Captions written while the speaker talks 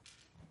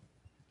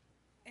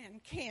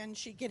Can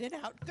she get it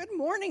out? Good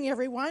morning,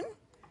 everyone.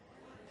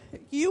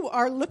 You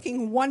are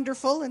looking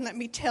wonderful, and let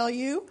me tell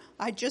you,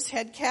 I just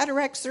had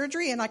cataract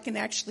surgery, and I can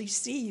actually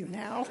see you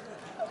now.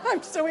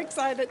 I'm so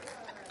excited.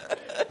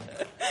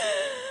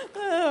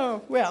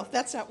 Oh, well,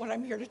 that's not what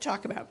I'm here to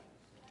talk about.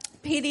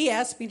 Petey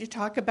asked me to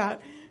talk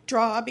about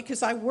DRAW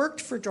because I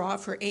worked for DRAW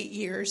for 8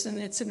 years, and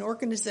it's an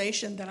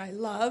organization that I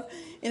love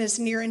and is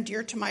near and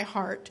dear to my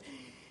heart.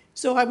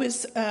 So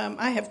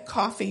I have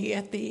coffee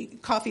at the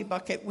Coffee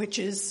Bucket, which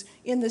is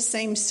in the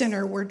same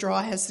center where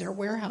DRAW has their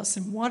warehouse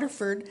in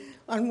Waterford.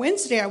 On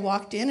Wednesday, I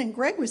walked in, and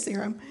Greg was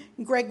there.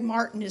 Greg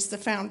Martin is the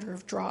founder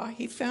of DRAW.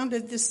 He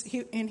founded this,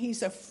 and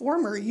he's a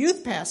former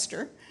youth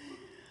pastor,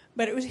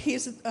 but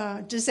his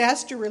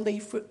disaster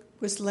relief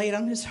was laid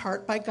on his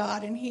heart by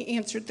God, and he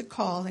answered the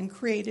call and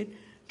created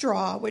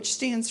DRAW, which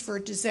stands for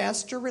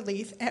Disaster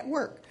Relief at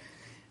Work.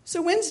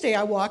 So Wednesday,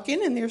 I walk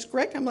in, and there's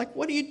Greg. I'm like,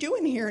 what are you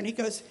doing here? And he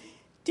goes,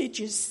 did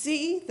you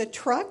see the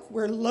truck?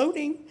 We're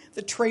loading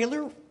the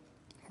trailer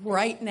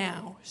right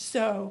now.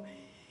 So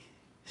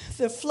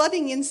the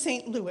flooding in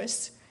St.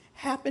 Louis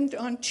happened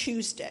on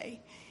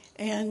Tuesday,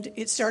 and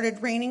it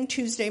started raining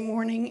Tuesday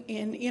morning,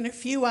 and in a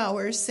few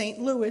hours, St.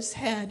 Louis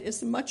had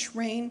as much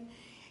rain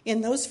in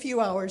those few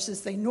hours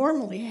as they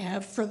normally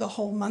have for the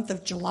whole month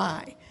of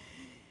July.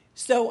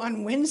 So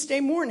on Wednesday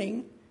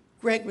morning,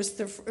 Greg was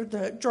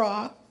the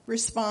DRAW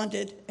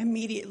responded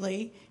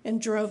immediately and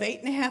drove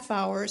 8.5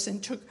 hours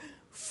and took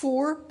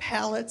 4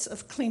 pallets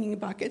of cleaning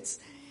buckets.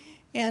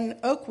 And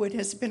Oakwood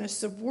has been a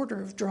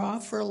supporter of DRAW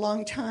for a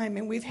long time,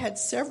 and we've had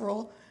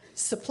several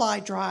supply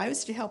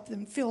drives to help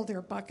them fill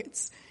their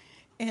buckets.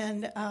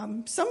 And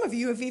some of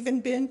you have even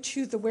been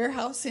to the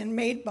warehouse and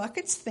made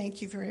buckets.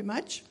 Thank you very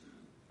much.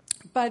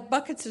 But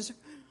buckets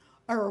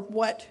are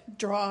what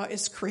DRAW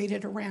is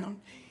created around.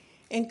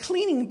 And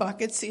cleaning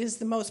buckets is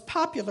the most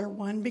popular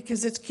one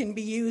because it can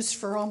be used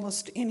for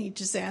almost any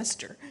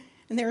disaster.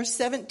 And there are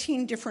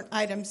 17 different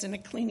items in a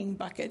cleaning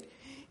bucket.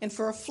 And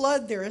for a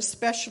flood, they're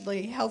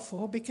especially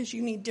helpful because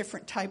you need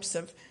different types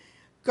of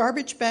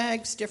garbage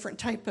bags, different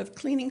type of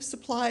cleaning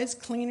supplies,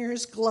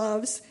 cleaners,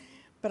 gloves.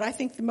 But I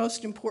think the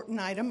most important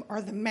item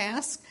are the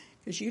masks,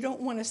 because you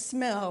don't want to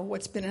smell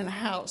what's been in a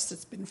house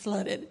that's been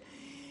flooded,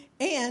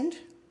 and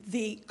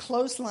the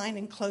clothesline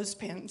and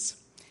clothespins.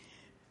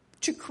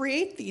 To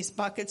create these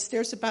buckets,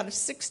 there's about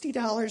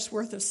 $60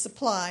 worth of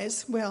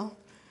supplies. Well,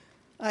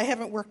 I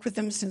haven't worked with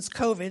them since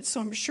COVID, so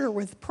I'm sure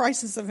with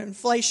prices of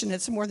inflation,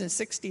 it's more than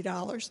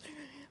 $60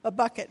 a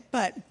bucket.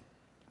 But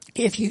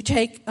if you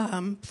take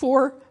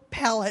 4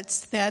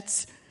 pallets,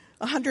 that's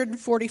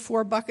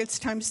 144 buckets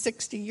times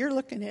 60. You're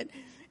looking at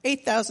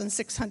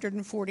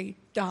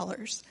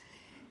 $8,640.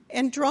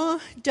 And DRAW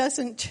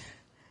doesn't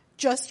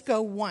just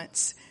go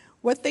once.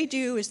 What they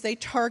do is they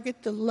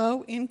target the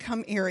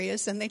low-income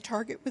areas, and they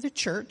target with a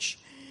church.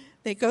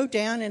 They go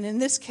down, and in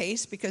this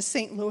case, because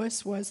St.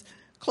 Louis was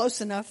close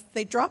enough,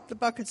 they drop the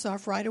buckets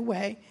off right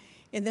away,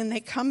 and then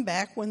they come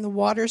back when the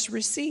waters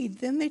recede.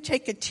 Then they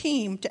take a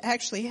team to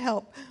actually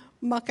help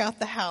muck out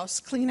the house,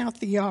 clean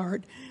out the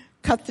yard,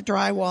 cut the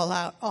drywall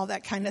out, all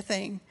that kind of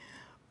thing.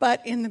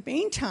 But in the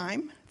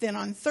meantime, then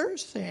on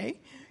Thursday,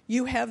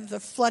 you have the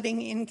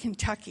flooding in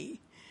Kentucky.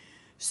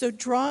 So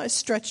DRAW is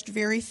stretched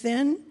very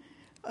thin.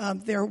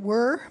 There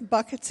were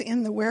buckets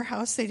in the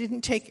warehouse. They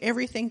didn't take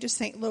everything to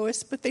St.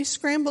 Louis, but they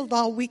scrambled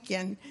all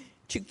weekend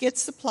to get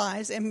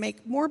supplies and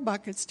make more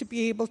buckets to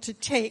be able to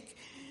take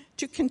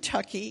to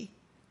Kentucky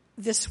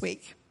this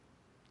week.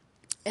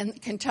 And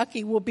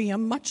Kentucky will be a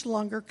much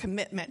longer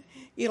commitment.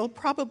 It'll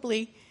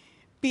probably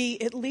be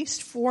at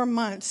least 4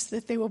 months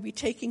that they will be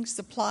taking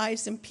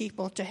supplies and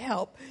people to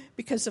help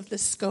because of the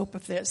scope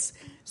of this.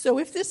 So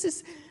if this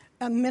is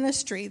a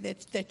ministry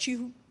that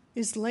you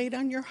is laid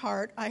on your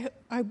heart, I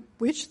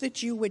wish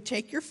that you would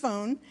take your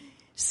phone,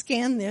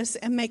 scan this,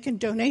 and make a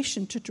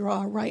donation to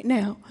DRAW right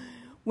now.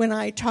 When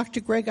I talked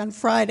to Greg on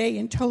Friday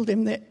and told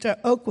him that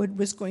Oakwood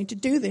was going to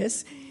do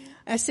this,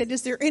 I said,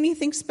 is there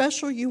anything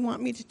special you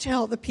want me to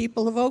tell the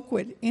people of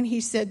Oakwood? And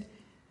he said,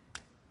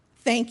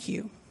 thank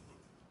you.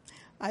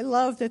 I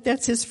love that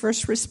that's his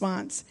first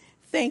response.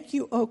 Thank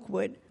you,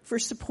 Oakwood, for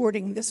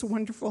supporting this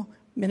wonderful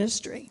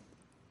ministry.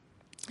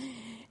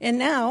 And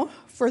now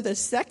for the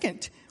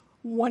second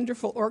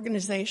wonderful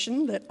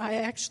organization that I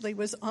actually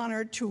was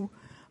honored to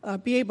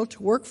be able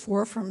to work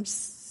for from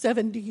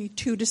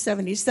 72 to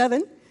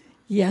 77.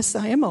 Yes,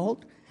 I am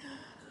old.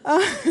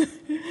 How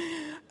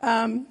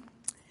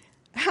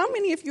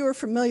many of you are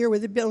familiar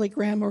with the Billy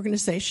Graham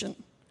organization?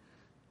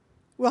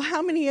 Well,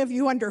 how many of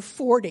you under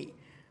 40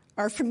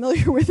 are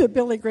familiar with the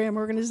Billy Graham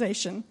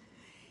organization?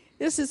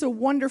 This is a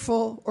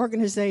wonderful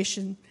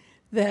organization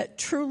that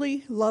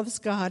truly loves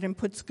God and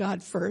puts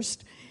God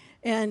first.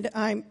 And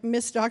I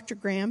miss Dr.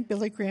 Graham,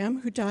 Billy Graham,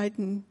 who died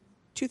in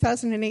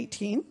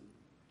 2018.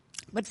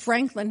 But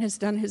Franklin, his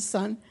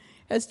son,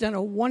 has done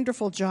a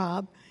wonderful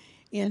job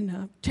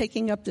in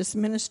taking up this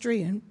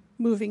ministry and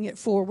moving it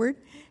forward.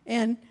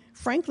 And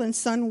Franklin's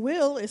son,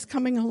 Will, is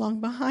coming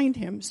along behind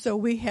him. So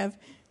we have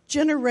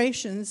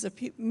generations of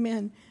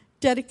men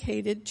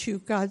dedicated to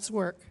God's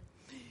work.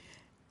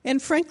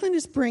 And Franklin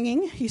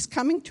he's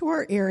coming to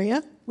our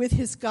area with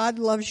his God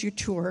Loves You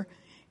tour.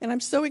 And I'm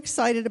so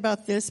excited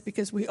about this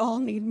because we all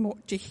need more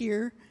to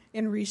hear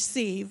and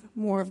receive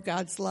more of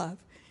God's love.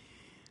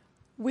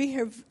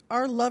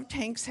 Our love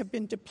tanks have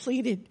been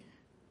depleted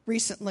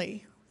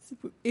recently.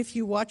 If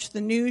you watch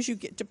the news, you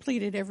get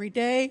depleted every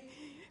day.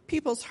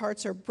 People's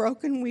hearts are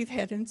broken. We've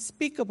had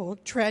unspeakable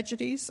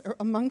tragedies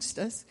amongst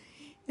us.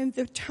 And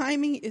the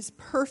timing is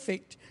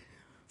perfect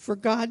for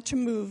God to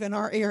move in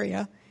our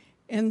area.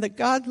 And the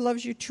God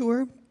Loves You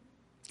tour,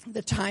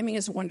 the timing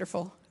is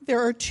wonderful.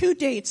 There are 2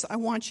 dates I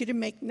want you to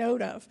make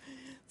note of.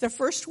 The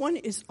first one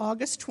is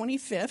August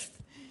 25th.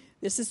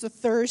 This is a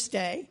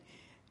Thursday,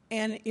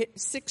 and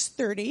it's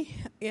 6:30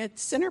 at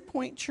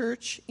Centerpoint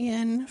Church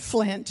in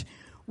Flint.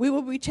 We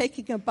will be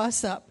taking a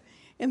bus up,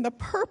 and the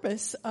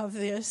purpose of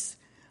this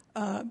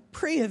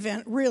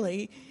pre-event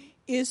really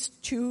is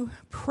to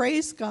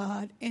praise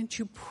God and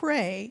to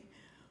pray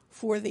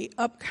for the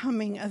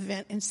upcoming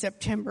event in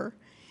September.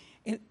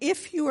 And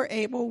if you are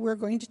able, we're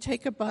going to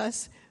take a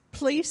bus.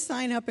 Please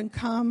sign up and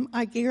come.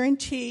 I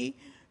guarantee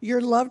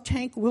your love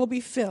tank will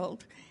be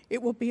filled.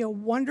 It will be a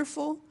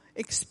wonderful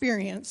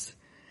experience,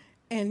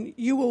 and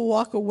you will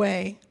walk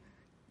away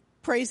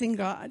praising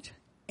God.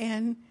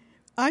 And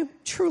I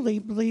truly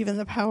believe in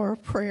the power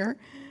of prayer.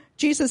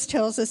 Jesus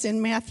tells us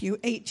in Matthew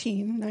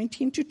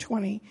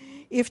 18:19-20,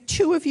 if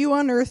 2 of you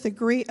on earth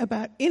agree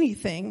about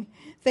anything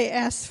they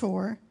ask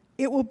for,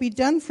 it will be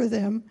done for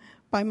them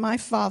by my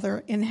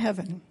Father in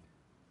heaven.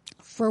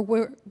 For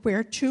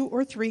where 2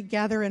 or 3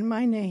 gather in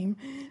my name,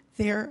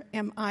 there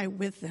am I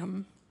with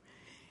them.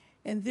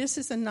 And this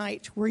is a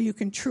night where you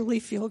can truly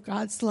feel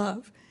God's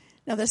love.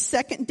 Now, the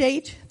second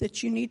date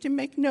that you need to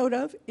make note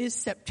of is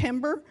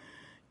September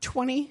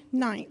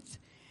 29th.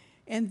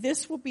 And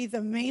this will be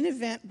the main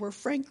event where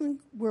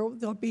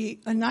there'll be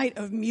a night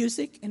of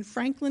music, and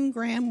Franklin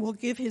Graham will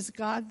give his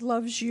God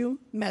Loves You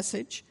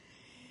message.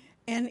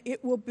 And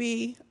it will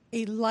be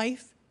a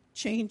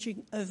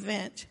life-changing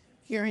event,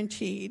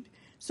 guaranteed.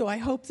 So I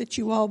hope that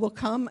you all will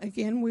come.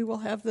 Again, we will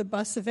have the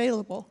bus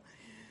available.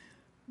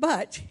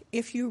 But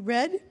if you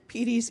read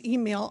Petey's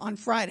email on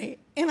Friday,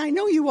 and I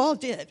know you all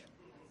did,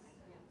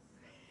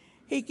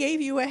 he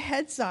gave you a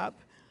heads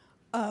up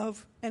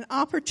of an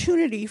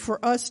opportunity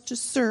for us to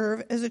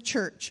serve as a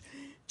church,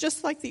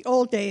 just like the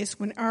old days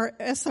when our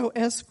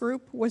SOS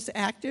group was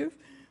active,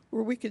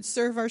 where we could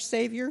serve our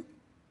Savior.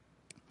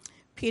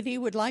 Petey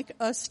would like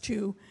us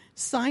to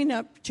sign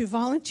up to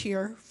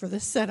volunteer for the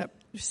setup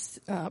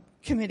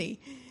committee.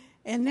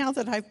 And now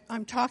that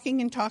I'm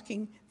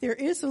talking, there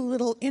is a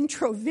little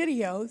intro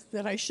video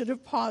that I should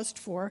have paused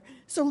for.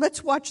 So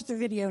let's watch the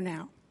video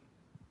now.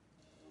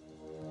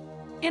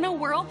 In a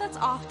world that's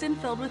often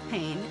filled with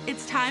pain,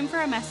 it's time for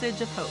a message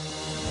of hope.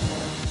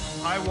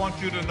 I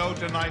want you to know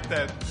tonight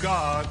that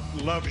God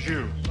loves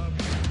you.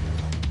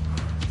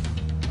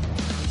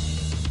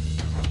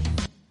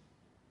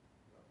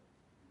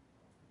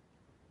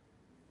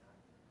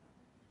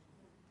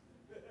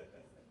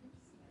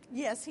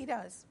 Yes, he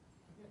does.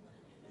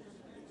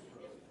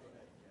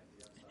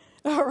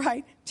 All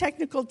right,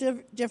 technical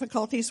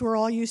difficulties, we're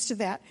all used to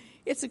that.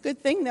 It's a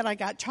good thing that I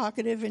got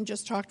talkative and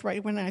just talked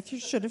right when I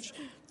should have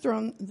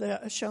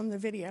shown the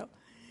video.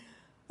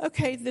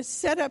 Okay, the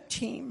setup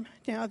team.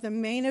 Now, the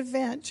main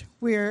event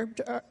where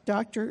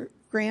Dr.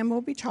 Graham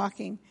will be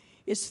talking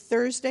is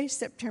Thursday,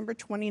 September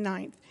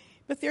 29th.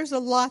 But there's a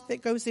lot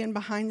that goes in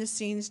behind the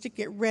scenes to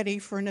get ready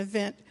for an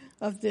event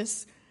of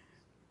this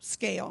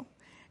scale.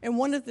 And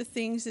one of the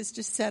things is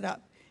to set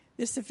up.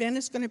 This event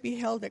is going to be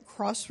held at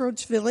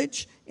Crossroads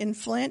Village in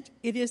Flint.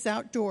 It is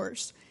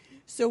outdoors.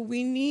 So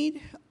we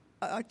need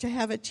to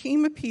have a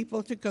team of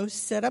people to go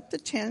set up the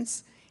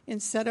tents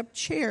and set up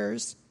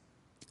chairs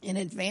in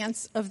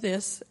advance of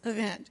this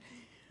event.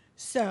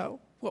 So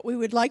what we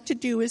would like to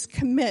do is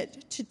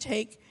commit to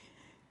take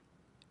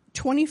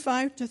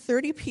 25 to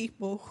 30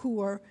 people who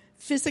are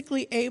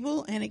physically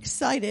able and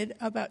excited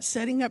about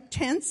setting up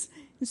tents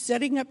and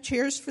setting up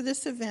chairs for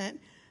this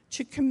event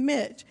to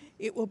commit.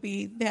 It will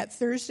be that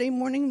Thursday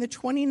morning, the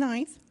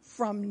 29th,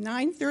 from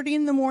 9:30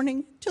 in the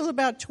morning till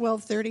about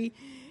 12:30,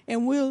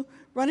 and we'll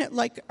run it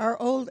like our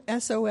old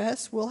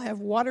SOS. We'll have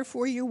water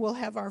for you. We'll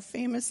have our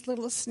famous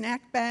little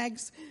snack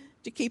bags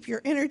to keep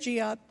your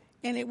energy up,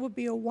 and it will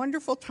be a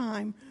wonderful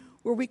time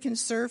where we can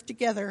serve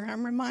together.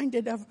 I'm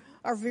reminded of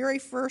our very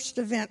first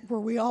event where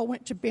we all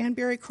went to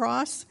Banbury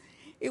Cross.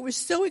 It was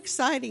so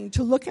exciting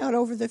to look out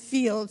over the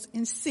fields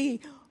and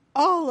see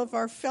all of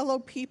our fellow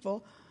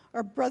people,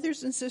 our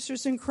brothers and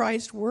sisters in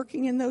Christ,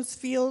 working in those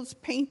fields,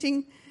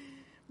 painting,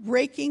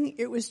 raking.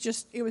 It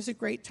was a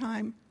great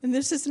time. And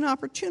this is an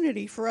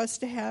opportunity for us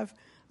to have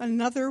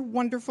another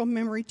wonderful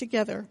memory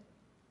together.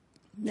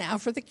 Now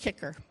for the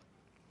kicker.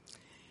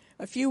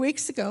 A few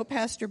weeks ago,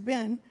 Pastor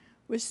Ben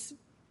was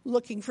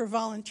looking for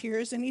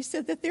volunteers, and he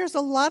said that there's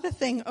a lot of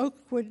things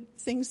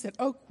that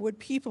Oakwood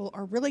people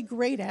are really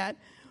great at.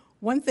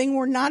 One thing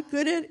we're not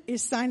good at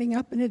is signing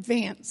up in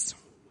advance.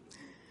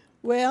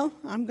 Well,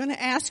 I'm going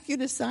to ask you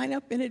to sign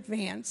up in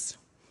advance.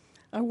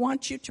 I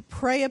want you to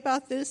pray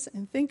about this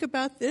and think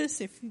about this.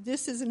 If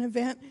this is an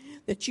event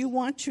that you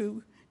want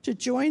to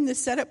join the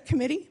setup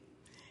committee,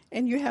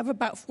 and you have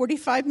about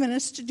 45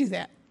 minutes to do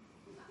that.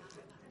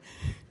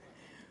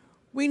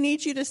 We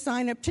need you to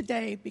sign up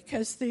today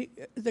because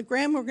the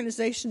Graham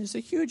organization is a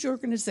huge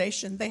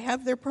organization. They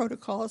have their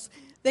protocols.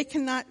 They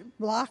cannot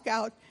block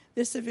out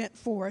this event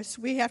for us.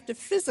 We have to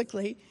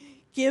physically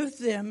give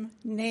them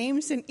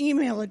names and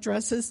email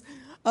addresses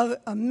of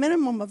a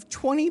minimum of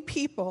 20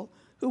 people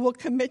who will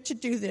commit to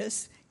do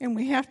this, and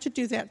we have to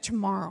do that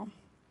tomorrow.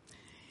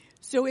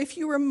 So if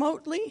you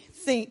remotely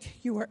think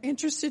you are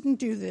interested in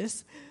do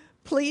this,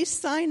 please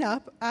sign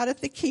up out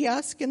at the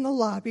kiosk in the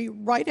lobby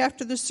right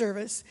after the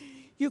service.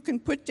 You can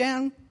put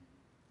down,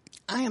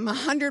 I am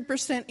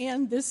 100%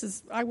 in.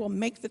 I will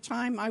make the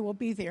time. I will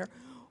be there.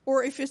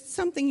 Or if it's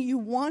something you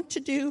want to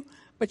do,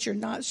 but you're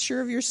not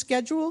sure of your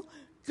schedule,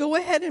 go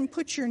ahead and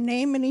put your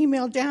name and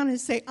email down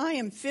and say, I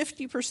am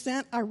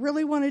 50%. I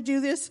really want to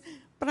do this,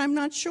 but I'm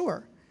not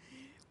sure.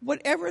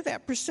 Whatever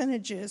that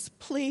percentage is,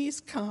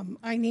 please come.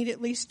 I need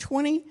at least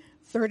 20,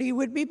 30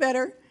 would be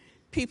better,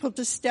 people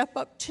to step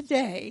up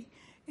today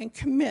and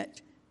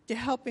commit to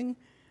helping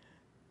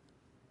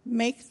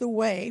make the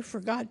way for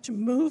God to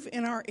move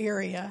in our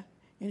area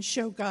and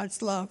show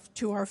God's love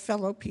to our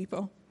fellow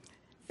people.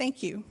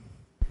 Thank you.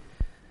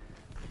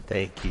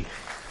 Thank you.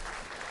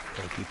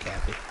 Thank you,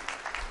 Kathy.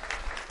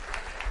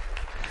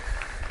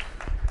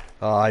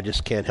 Oh, I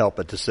just can't help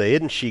but to say,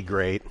 isn't she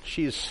great?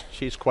 She's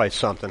quite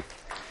something.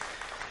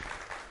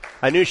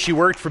 I knew she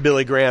worked for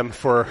Billy Graham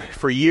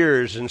for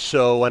years, and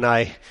so when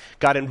I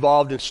got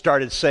involved and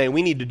started saying,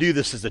 we need to do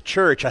this as a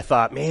church, I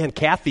thought, man,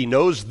 Kathy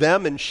knows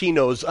them and she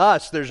knows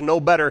us. There's no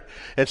better.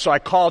 And so I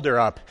called her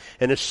up,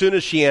 and as soon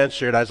as she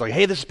answered, I was like,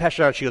 hey, this is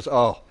Pastor Don. She goes,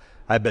 oh,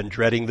 I've been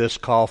dreading this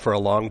call for a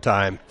long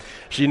time.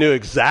 She knew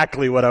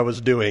exactly what I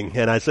was doing,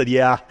 and I said,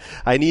 yeah,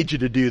 I need you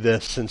to do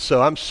this. And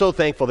so I'm so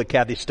thankful that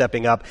Kathy's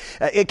stepping up.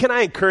 Can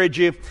I encourage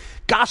you?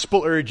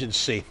 Gospel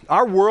urgency.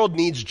 Our world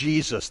needs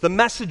Jesus, the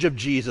message of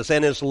Jesus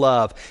and his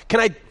love.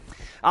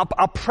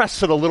 I'll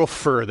press it a little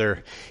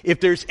further.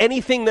 If there's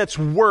anything that's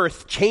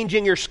worth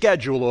changing your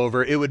schedule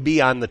over, it would be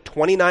on the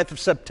 29th of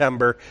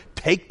September.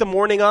 Take the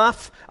morning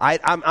off.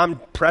 I'm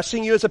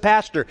pressing you as a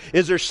pastor.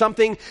 Is there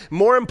something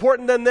more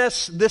important than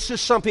this? This is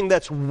something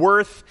that's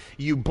worth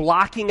you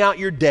blocking out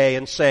your day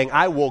and saying,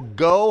 I will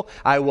go,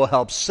 I will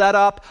help set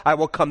up, I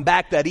will come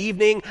back that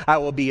evening, I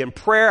will be in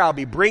prayer, I'll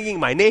be bringing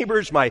my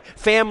neighbors, my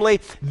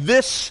family.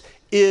 This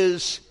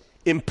is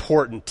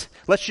important.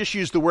 Let's just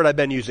use the word I've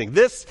been using.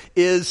 This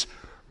is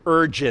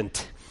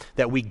urgent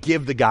that we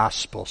give the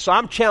gospel. So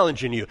I'm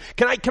challenging you.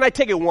 Can I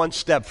take it one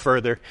step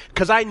further?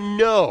 Because I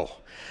know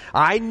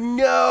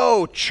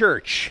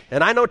church,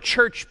 and I know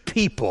church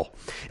people.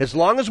 As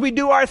long as we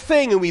do our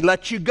thing and we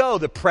let you go,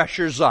 the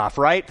pressure's off,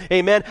 right?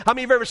 Amen? How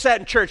many of you have ever sat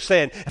in church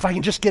saying, if I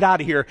can just get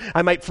out of here,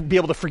 I might be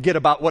able to forget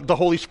about what the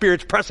Holy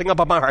Spirit's pressing up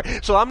on my heart.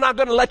 So I'm not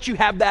going to let you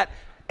have that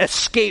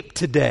escape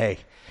today.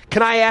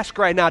 Can I ask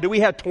right now, do we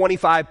have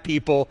 25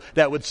 people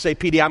that would say,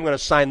 PD, I'm going to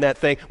sign that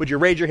thing? Would you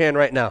raise your hand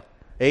right now?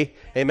 Hey,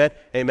 amen,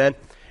 amen,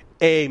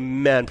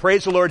 amen.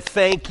 Praise the Lord.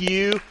 Thank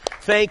you.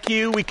 Thank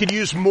you. We could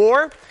use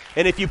more.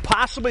 And if you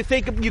possibly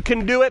think you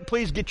can do it,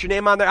 please get your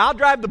name on there. I'll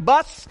drive the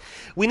bus.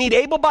 We need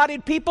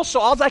able-bodied people, so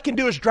all I can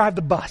do is drive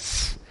the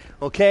bus.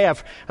 Okay,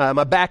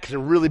 my back is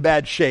in really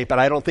bad shape,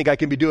 and I don't think I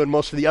can be doing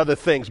most of the other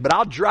things. But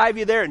I'll drive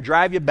you there and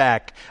drive you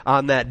back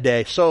on that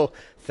day. So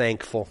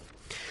thankful.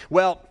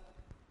 Well,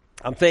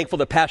 I'm thankful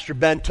that Pastor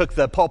Ben took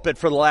the pulpit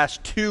for the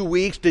last 2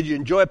 weeks. Did you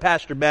enjoy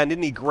Pastor Ben?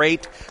 Isn't he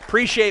great?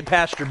 Appreciate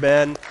Pastor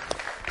Ben.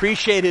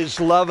 Appreciate his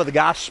love of the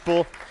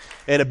gospel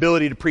and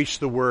ability to preach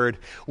the word.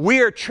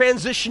 We are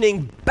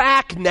transitioning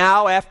back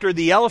now after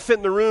the Elephant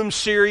in the Room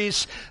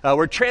series.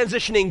 We're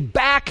transitioning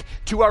back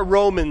to our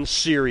Romans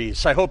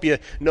series. I hope you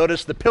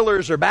notice the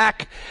pillars are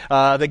back.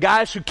 The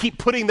guys who keep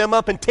putting them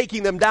up and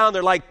taking them down,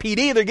 they're like,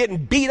 PD, they're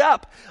getting beat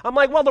up. I'm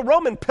like, well, the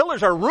Roman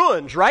pillars are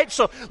ruins, right?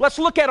 So let's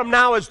look at them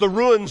now as the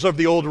ruins of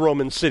the old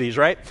Roman cities,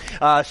 right?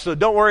 So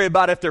don't worry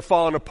about if they're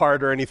falling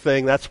apart or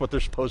anything. That's what they're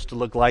supposed to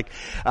look like.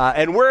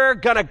 And we're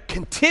going to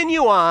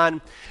continue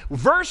on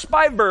verse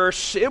by verse.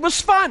 It was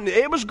fun.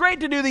 It was great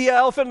to do the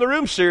Elephant in the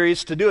Room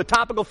series, to do a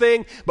topical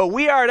thing, but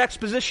we are an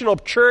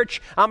expositional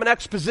church. I'm an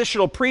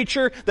expositional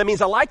preacher. That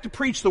means I like to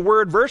preach the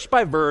word verse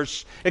by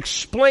verse,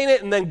 explain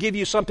it, and then give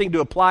you something to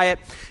apply it,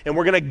 and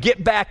we're going to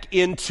get back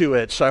into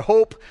it. So I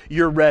hope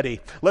you're ready.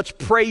 Let's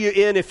pray you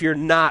in if you're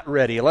not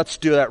ready. Let's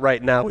do that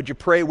right now. Would you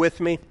pray with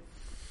me?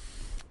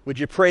 Would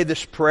you pray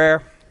this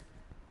prayer?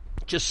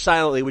 Just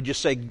silently, would you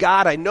say,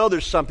 God, I know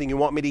there's something you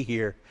want me to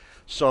hear,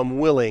 so I'm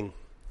willing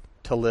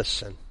to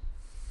listen.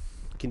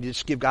 Can you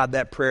just give God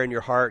that prayer in your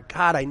heart?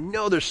 God, I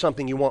know there's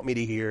something you want me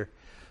to hear,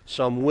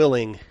 so I'm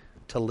willing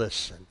to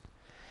listen.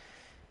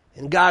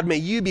 And God, may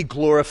you be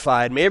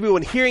glorified. May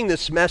everyone hearing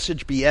this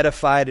message be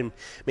edified, and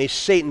may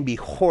Satan be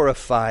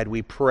horrified,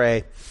 we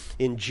pray,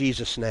 in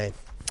Jesus' name.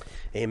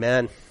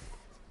 Amen.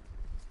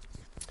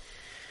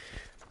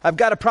 I've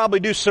got to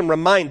probably do some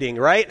reminding,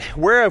 right?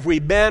 Where have we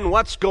been?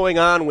 What's going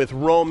on with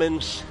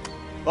Romans?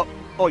 Oh,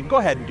 Oh, go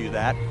ahead and do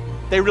that.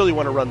 They really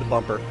want to run the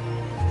bumper.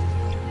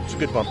 It's a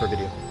good bumper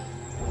video.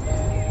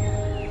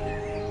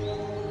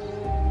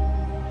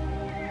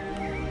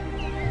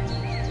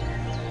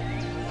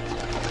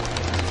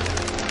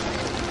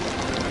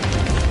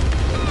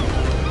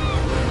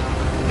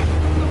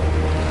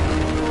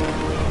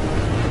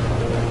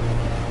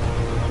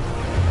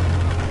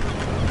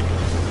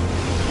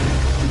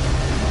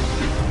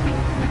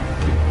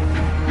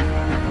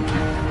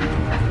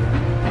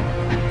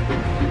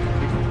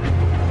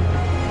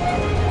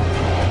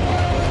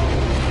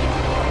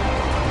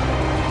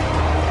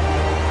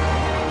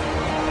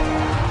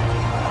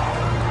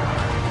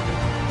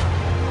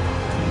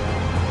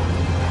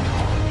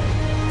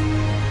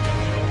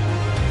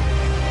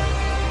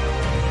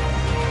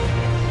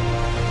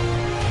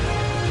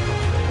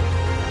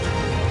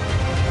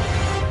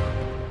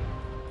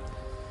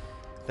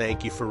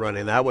 Thank you for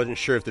running that. I wasn't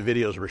sure if the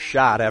videos were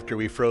shot after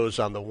we froze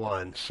on the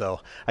one. So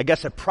I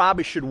guess I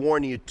probably should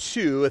warn you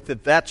too, if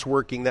that's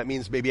working, that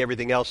means maybe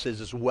everything else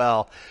is as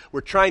well.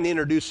 We're trying to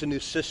introduce a new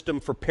system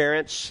for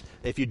parents.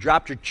 If you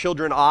dropped your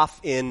children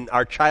off in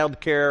our child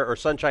care or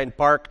Sunshine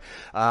Park,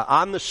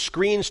 on the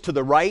screens to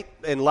the right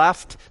and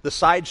left, the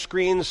side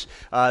screens,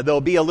 there'll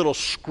be a little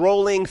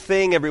scrolling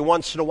thing every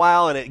once in a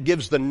while, and it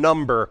gives the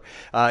number.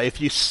 If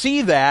you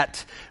see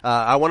that,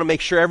 I want to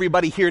make sure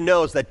everybody here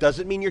knows that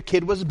doesn't mean your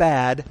kid was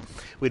bad.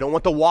 We don't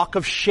want the walk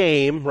of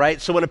shame, right?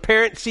 So when a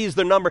parent sees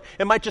the number,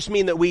 it might just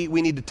mean that we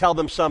need to tell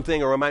them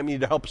something, or we might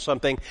need to help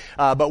something.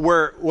 But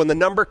when the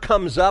number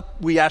comes up,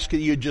 we ask that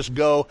you just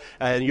go,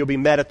 and you'll be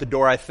met at the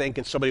door, I think,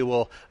 and somebody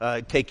will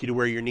take you to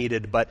where you're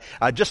needed. But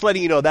just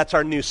letting you know, that's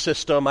our new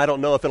system. I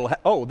don't know if it'll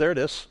oh, there it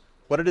is.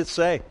 What did it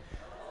say?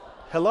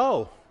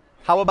 Hello.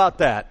 How about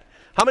that?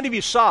 How many of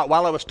you saw it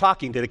while I was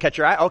talking? Did it catch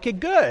your eye? Okay,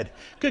 good.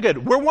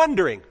 We're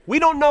wondering. We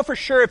don't know for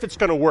sure if it's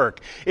going to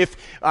work. If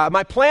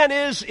my plan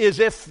is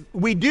if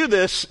we do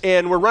this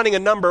and we're running a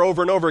number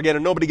over and over again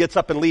and nobody gets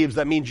up and leaves,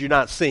 that means you're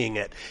not seeing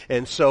it.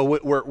 And so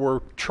we're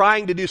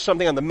trying to do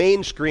something on the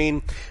main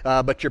screen,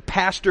 but your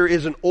pastor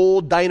is an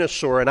old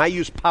dinosaur, and I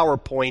use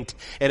PowerPoint,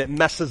 and it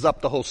messes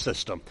up the whole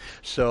system.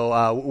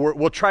 So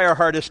we'll try our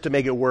hardest to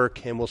make it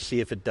work, and we'll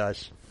see if it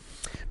does.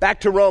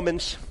 Back to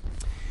Romans.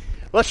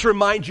 Let's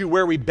remind you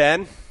where we've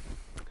been.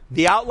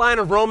 The outline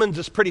of Romans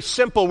is pretty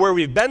simple where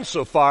we've been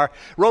so far.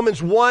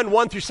 Romans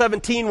 1 through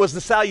 17 was the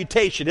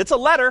salutation. It's a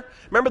letter.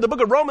 Remember, the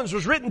book of Romans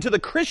was written to the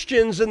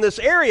Christians in this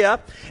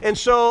area. And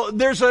so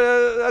there's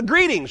a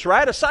greetings,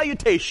 right? A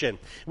salutation.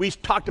 We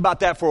talked about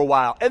that for a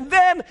while. And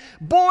then,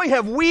 boy,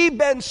 have we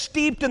been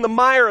steeped in the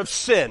mire of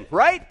sin,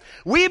 right?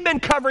 We've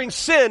been covering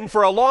sin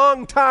for a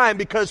long time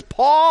because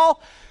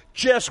Paul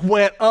just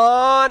went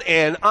on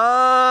and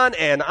on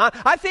and on.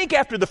 I think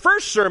after the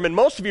first sermon,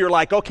 most of you are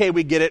like, okay,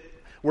 we get it.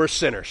 We're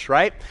sinners,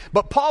 right?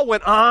 But Paul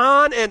went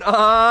on and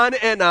on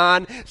and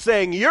on,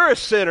 saying, you're a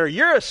sinner,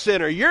 you're a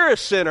sinner, you're a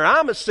sinner,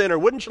 I'm a sinner.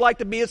 Wouldn't you like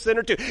to be a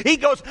sinner too? He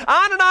goes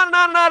on and on and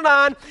on and on and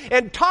on,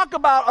 and talk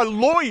about a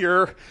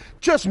lawyer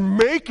just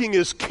making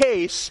his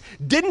case.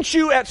 Didn't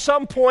you at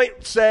some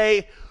point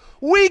say,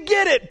 we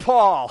get it,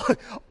 Paul.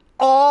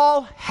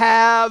 All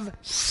have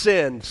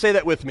sinned. Say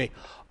that with me.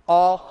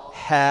 All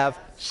have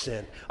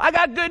sinned. I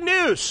got good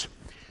news.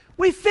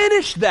 We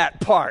finished that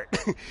part.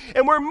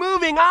 And we're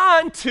moving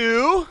on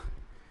to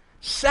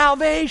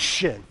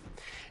salvation.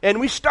 And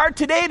we start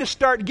today to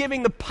start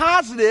giving the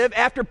positive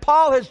after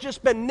Paul has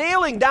just been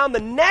nailing down the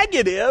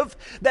negative,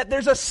 that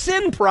there's a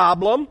sin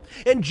problem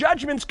and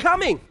judgment's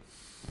coming.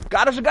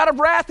 God is a God of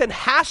wrath and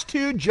has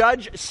to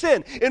judge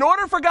sin. In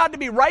order for God to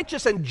be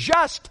righteous and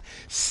just,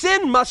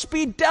 sin must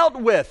be dealt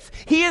with.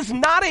 He is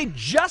not a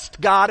just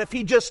God if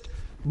he just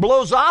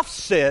blows off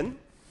sin.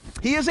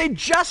 He is a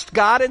just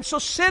God, and so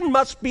sin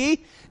must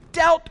be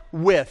dealt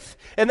with.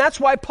 And that's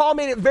why Paul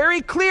made it very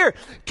clear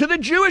to the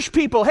Jewish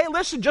people, hey,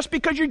 listen, just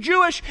because you're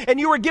Jewish and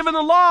you were given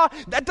the law,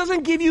 that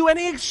doesn't give you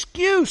any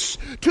excuse.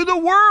 To the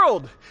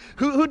world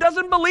who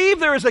doesn't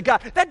believe there is a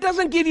God, that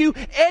doesn't give you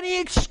any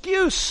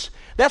excuse.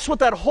 That's what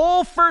that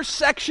whole first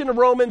section of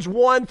Romans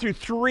 1 through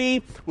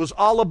 3 was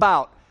all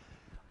about.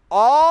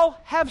 All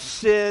have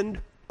sinned,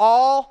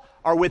 all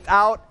are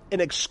without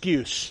an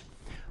excuse.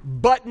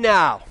 But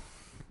now,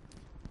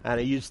 and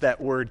I use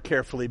that word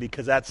carefully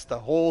because that's the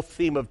whole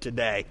theme of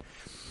today.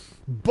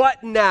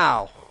 But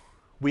now,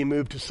 we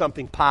move to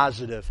something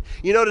positive.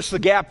 You notice the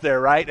gap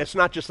there, right? It's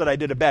not just that I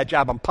did a bad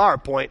job on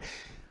PowerPoint.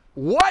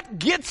 What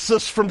gets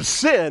us from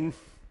sin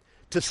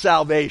to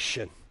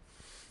salvation?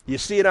 You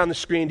see it on the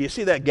screen. Do you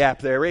see that gap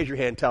there? Raise your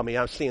hand and tell me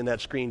I'm seeing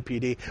that screen,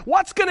 PD.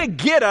 What's going to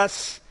get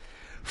us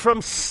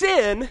from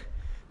sin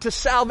to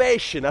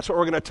salvation? That's what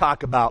we're going to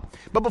talk about.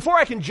 But before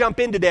I can jump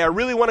in today, I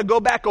really want to go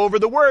back over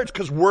the words,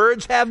 because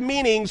words have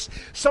meanings.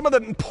 Some of the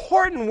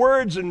important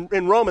words in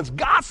Romans.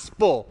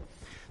 Gospel.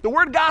 The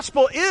word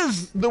gospel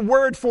is the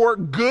word for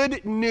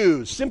good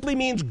news. Simply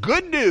means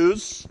good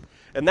news.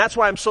 And that's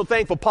why I'm so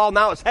thankful Paul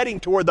now is heading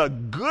toward the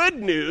good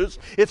news.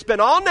 It's been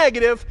all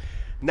negative.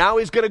 Now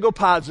he's going to go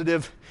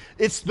positive.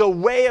 It's the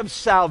way of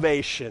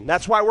salvation.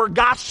 That's why we're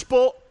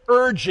gospel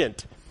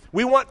urgent.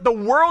 We want the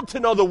world to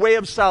know the way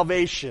of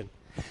salvation.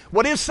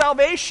 What is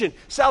salvation?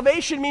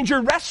 Salvation means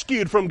you're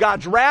rescued from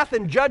God's wrath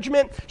and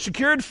judgment,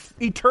 secured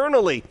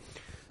eternally.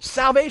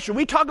 Salvation.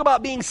 We talk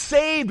about being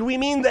saved. We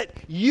mean that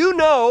you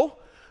know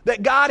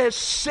that God has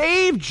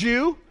saved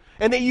you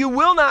and that you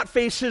will not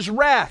face his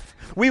wrath.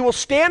 We will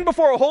stand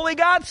before a holy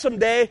God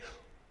someday.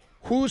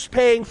 Who's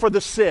paying for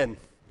the sin?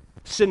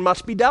 Sin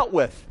must be dealt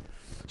with.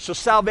 So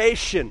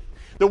salvation.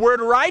 The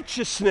word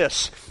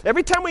righteousness.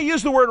 Every time we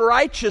use the word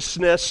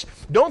righteousness,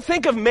 don't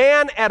think of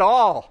man at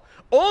all.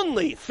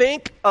 Only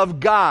think of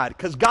God,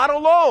 because God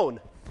alone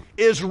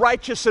is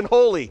righteous and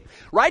holy.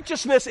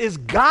 Righteousness is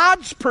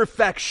God's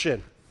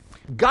perfection,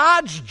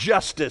 God's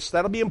justice.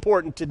 That'll be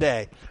important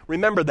today.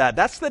 Remember that.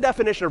 That's the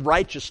definition of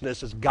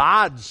righteousness, is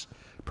God's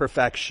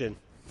perfection.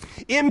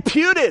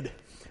 Imputed.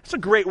 It's a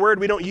great word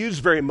we don't use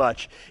very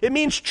much. It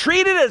means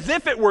treated as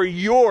if it were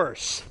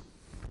yours.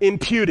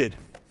 Imputed.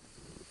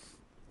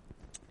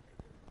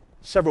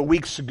 Several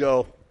weeks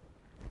ago,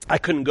 I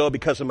couldn't go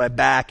because of my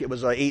back. It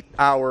was an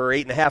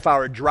 8.5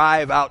 hour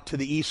drive out to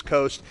the East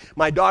Coast.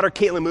 My daughter,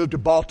 Caitlin, moved to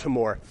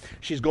Baltimore.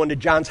 She's going to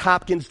Johns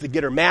Hopkins to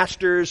get her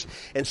master's.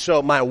 And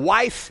so my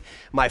wife,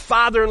 my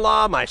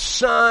father-in-law, my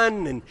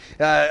son,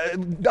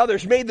 and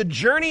others made the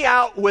journey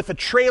out with a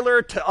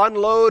trailer to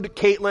unload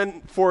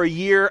Caitlin for a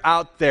year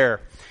out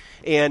there.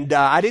 And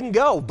I didn't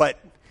go, but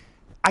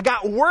I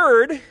got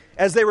word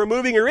as they were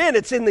moving her in.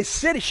 It's in the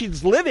city.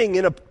 She's living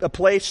in a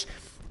place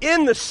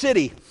in the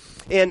city.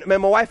 And my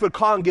wife would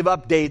call and give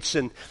updates,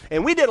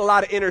 and we did a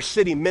lot of inner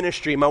city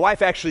ministry. My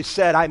wife actually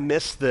said, I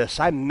miss this.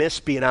 I miss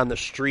being on the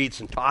streets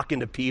and talking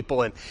to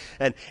people.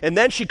 And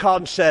then she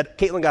called and said,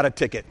 Caitlin got a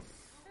ticket.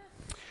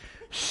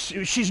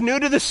 She's new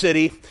to the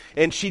city,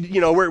 and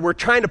we're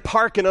trying to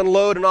park and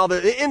unload and all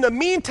that. In the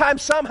meantime,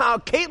 somehow,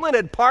 Caitlin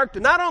had parked,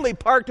 not only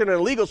parked in an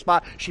illegal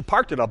spot, she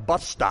parked at a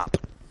bus stop.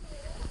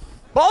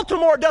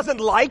 Baltimore doesn't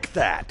like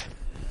that.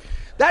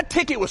 That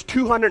ticket was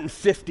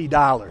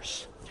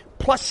 $250.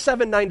 Plus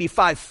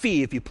 $7.95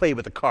 fee if you play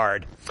with a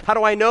card. How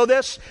do I know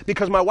this?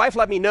 Because my wife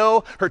let me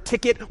know her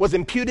ticket was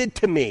imputed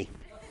to me.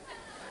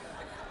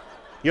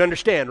 You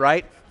understand,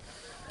 right?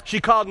 She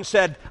called and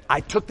said,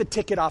 I took the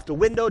ticket off the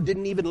window,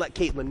 didn't even let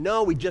Caitlin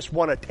know. We just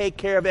want to take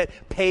care of it,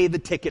 pay the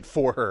ticket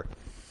for her.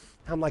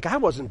 I'm like, I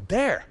wasn't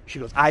there. She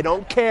goes, I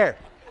don't care.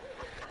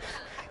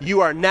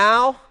 You are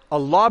now a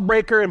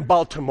lawbreaker in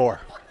Baltimore.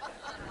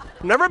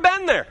 I've never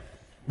been there,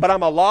 but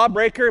I'm a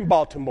lawbreaker in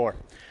Baltimore.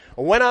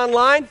 I went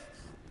online,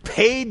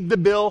 paid the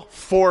bill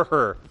for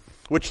her,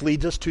 which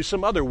leads us to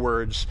some other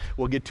words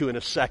we'll get to in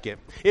a second.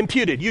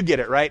 Imputed, you get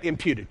it, right?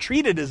 Imputed,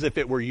 treated as if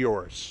it were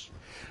yours.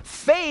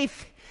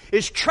 Faith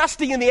is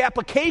trusting in the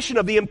application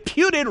of the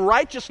imputed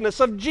righteousness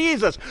of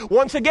Jesus.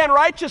 Once again,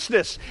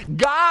 righteousness,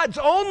 God's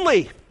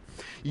only.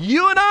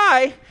 You and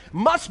I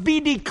must be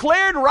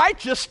declared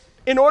righteous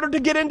in order to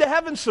get into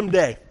heaven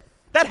someday.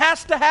 That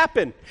has to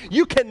happen.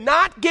 You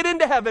cannot get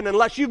into heaven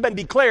unless you've been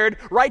declared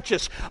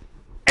righteous.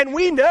 And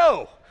we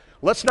know.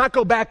 Let's not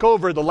go back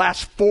over the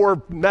last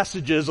 4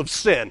 messages of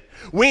sin.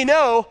 We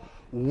know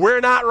we're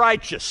not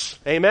righteous.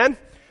 Amen?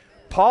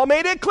 Paul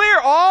made it clear.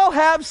 All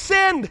have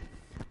sinned.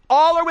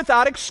 All are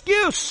without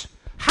excuse.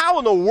 How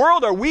in the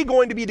world are we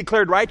going to be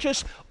declared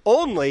righteous?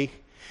 Only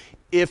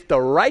if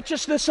the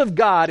righteousness of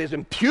God is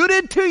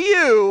imputed to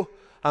you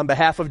on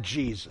behalf of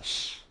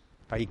Jesus.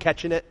 Are you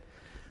catching it?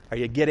 Are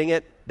you getting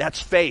it?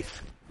 That's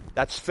faith.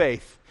 That's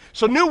faith.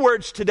 So new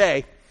words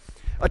today.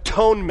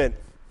 Atonement.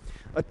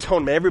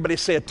 Atonement. Everybody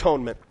say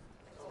atonement.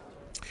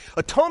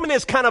 Atonement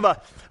is kind of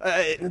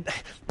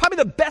probably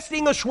the best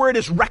English word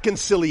is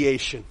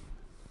reconciliation.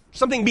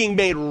 Something being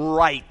made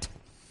right.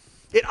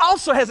 It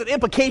also has an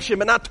implication,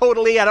 but not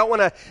totally. I don't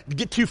want to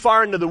get too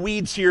far into the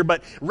weeds here,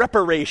 but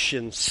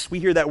reparations. We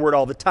hear that word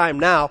all the time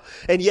now.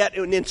 And yet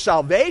in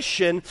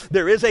salvation,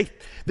 there is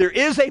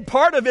a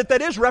part of it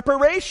that is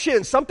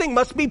reparation. Something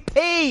must be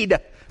paid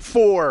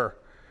for.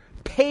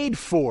 Paid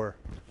for.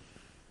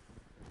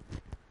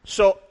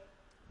 So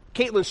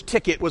Caitlin's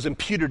ticket was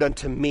imputed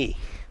unto me.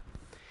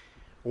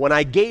 When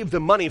I gave the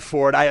money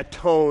for it, I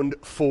atoned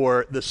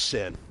for the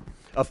sin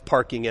of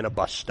parking in a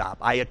bus stop.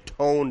 I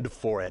atoned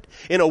for it.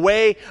 In a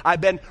way,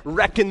 I've been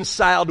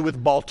reconciled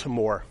with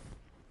Baltimore.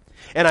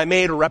 And I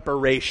made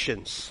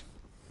reparations.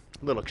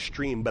 A little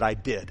extreme, but I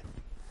did.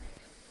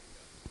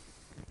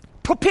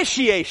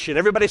 Propitiation.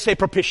 Everybody say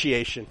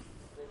propitiation.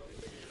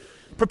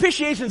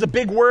 Propitiation is a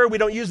big word. We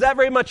don't use that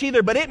very much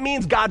either, but it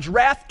means God's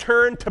wrath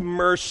turned to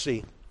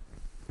mercy.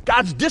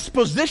 God's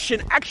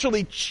disposition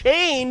actually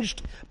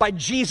changed by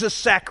Jesus'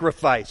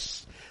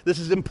 sacrifice. This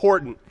is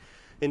important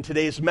in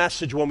today's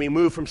message when we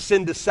move from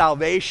sin to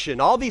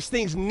salvation. All these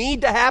things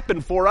need to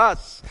happen for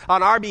us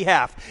on our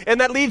behalf.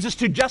 And that leads us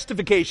to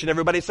justification.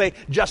 Everybody say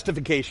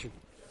justification.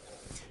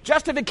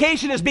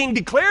 Justification is being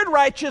declared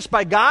righteous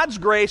by God's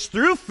grace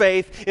through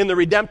faith in the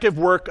redemptive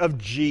work of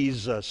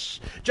Jesus.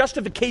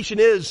 Justification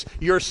is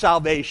your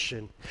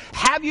salvation.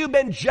 Have you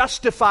been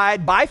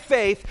justified by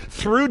faith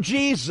through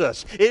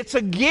Jesus? It's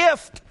a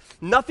gift,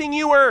 nothing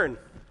you earn.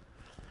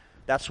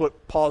 That's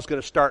what Paul's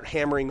going to start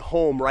hammering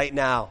home right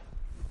now.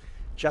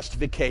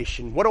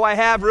 Justification. What do I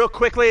have real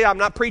quickly? I'm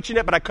not preaching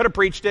it, but I could have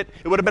preached it.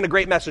 It would have been a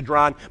great message,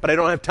 Ron, but I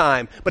don't have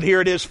time. But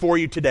here it is for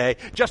you today.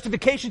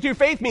 Justification through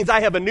faith means I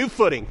have a new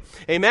footing.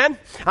 Amen?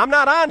 I'm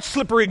not on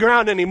slippery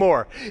ground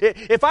anymore.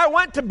 If I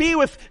went to be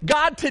with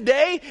God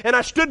today and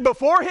I stood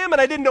before Him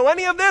and I didn't know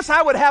any of this,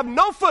 I would have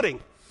no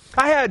footing.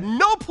 I had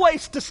no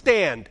place to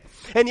stand.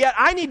 And yet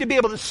I need to be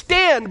able to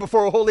stand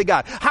before a holy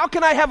God. How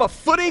can I have a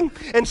footing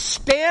and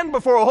stand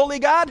before a holy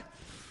God?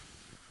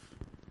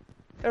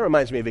 That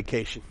reminds me of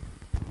vacation.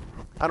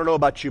 I don't know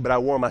about you, but I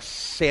wore my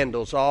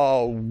sandals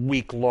all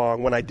week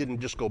long when I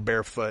didn't just go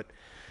barefoot.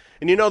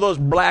 And you know those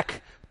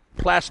black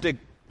plastic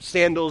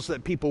sandals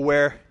that people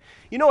wear?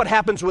 You know what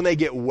happens when they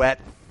get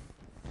wet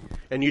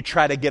and you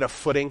try to get a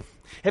footing?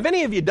 Have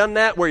any of you done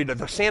that where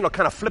the sandal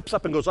kind of flips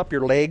up and goes up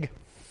your leg?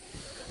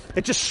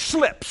 It just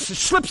slips. It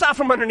slips out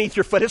from underneath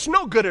your foot. It's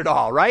no good at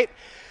all, right?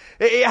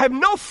 I have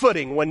no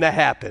footing when that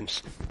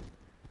happens.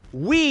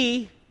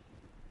 We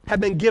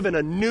have been given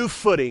a new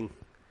footing.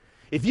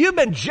 If you've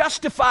been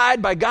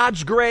justified by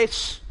God's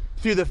grace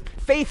through the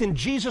faith in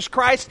Jesus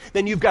Christ,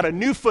 then you've got a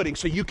new footing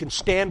so you can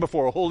stand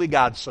before a holy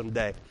God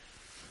someday.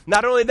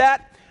 Not only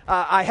that,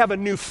 I have a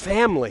new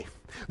family.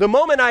 The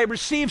moment I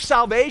receive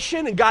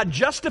salvation and God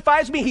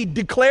justifies me, He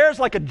declares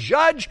like a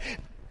judge,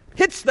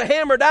 hits the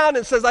hammer down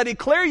and says, I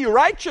declare you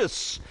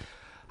righteous.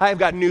 I have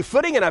got new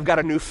footing and I've got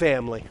a new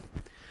family,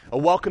 a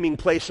welcoming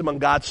place among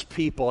God's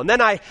people. And then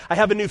I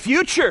have a new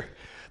future.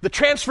 The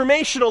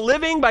transformational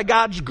living by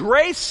God's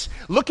grace,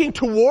 looking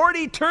toward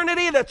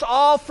eternity, that's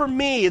all for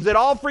me. Is it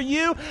all for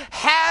you?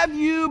 Have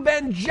you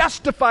been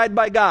justified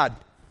by God?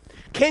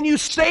 Can you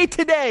say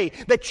today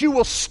that you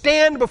will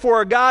stand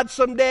before God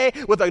someday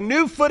with a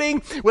new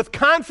footing, with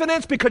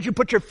confidence because you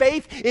put your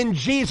faith in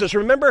Jesus?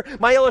 Remember,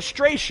 my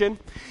illustration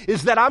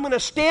is that I'm going to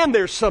stand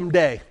there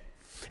someday.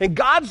 And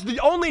God's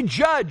the only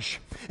judge.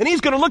 And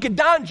He's going to look at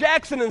Don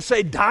Jackson and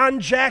say, Don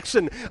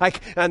Jackson.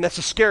 And that's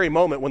a scary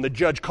moment when the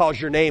judge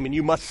calls your name and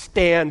you must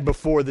stand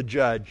before the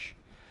judge.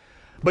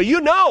 But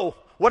you know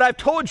what I've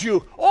told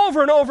you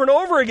over and over and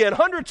over again,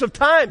 hundreds of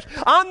times.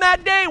 On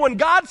that day when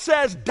God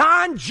says,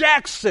 Don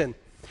Jackson,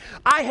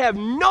 I have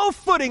no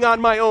footing on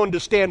my own to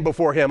stand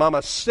before Him. I'm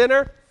a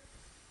sinner.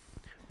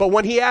 But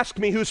when He asked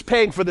me who's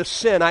paying for this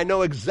sin, I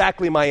know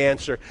exactly my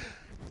answer.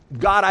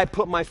 God, I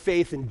put my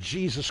faith in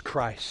Jesus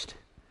Christ.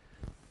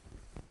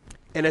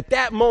 And at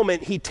that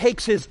moment, He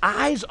takes His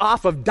eyes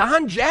off of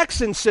Don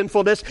Jackson's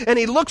sinfulness and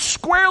He looks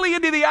squarely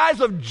into the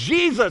eyes of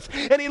Jesus.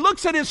 And He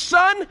looks at His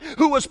Son,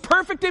 who was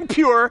perfect and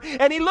pure,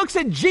 and He looks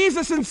at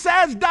Jesus and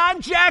says,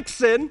 Don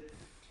Jackson,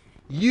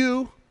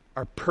 you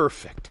are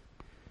perfect.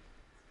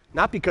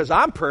 Not because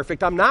I'm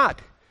perfect, I'm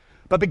not,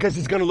 but because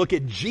He's going to look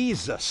at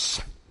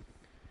Jesus.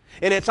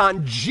 And it's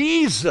on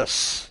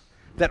Jesus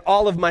that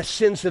all of my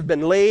sins have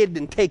been laid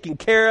and taken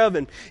care of,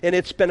 and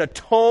it's been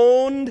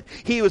atoned.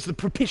 He was the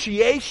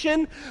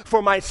propitiation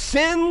for my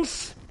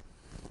sins,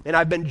 and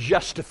I've been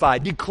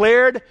justified,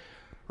 declared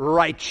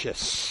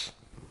righteous.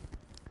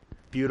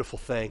 Beautiful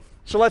thing.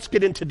 So let's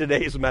get into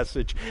today's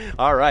message.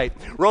 All right,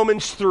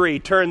 Romans 3,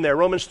 turn there.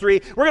 Romans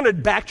 3, we're going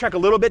to backtrack a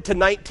little bit to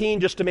 19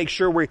 just to make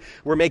sure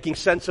we're making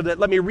sense of it.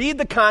 Let me read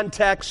the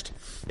context,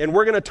 and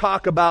we're going to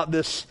talk about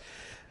this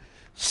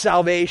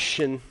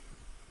salvation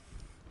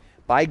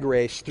by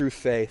grace through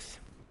faith.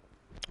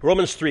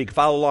 Romans 3,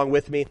 follow along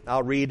with me.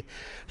 I'll read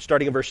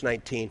starting in verse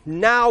 19.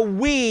 Now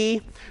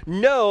we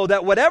know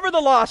that whatever the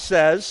law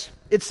says,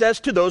 it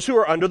says to those who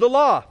are under the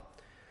law,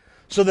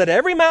 so that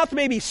every mouth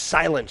may be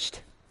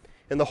silenced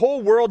and the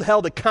whole world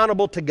held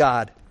accountable to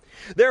God.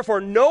 Therefore,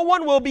 no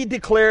one will be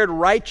declared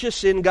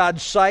righteous in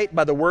God's sight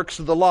by the works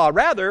of the law.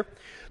 Rather,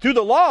 through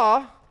the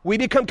law, we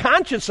become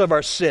conscious of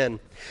our sin.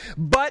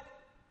 But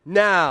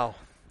now,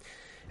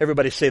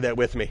 everybody say that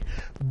with me.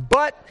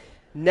 But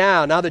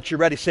now that you're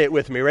ready, say it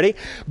with me. Ready?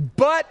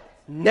 But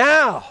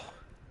now,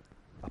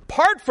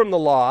 apart from the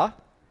law,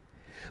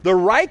 the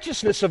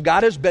righteousness of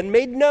God has been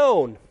made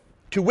known,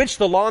 to which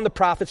the law and the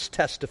prophets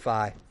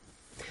testify.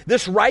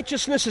 This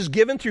righteousness is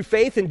given through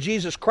faith in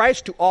Jesus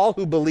Christ to all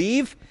who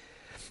believe.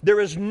 There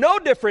is no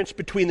difference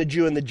between the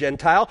Jew and the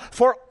Gentile,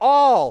 for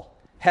all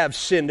have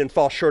sinned and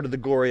fall short of the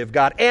glory of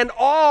God, and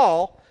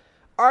all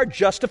are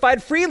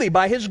justified freely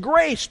by His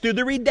grace through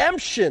the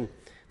redemption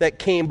that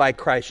came by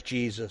Christ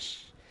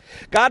Jesus.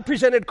 God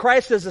presented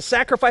Christ as a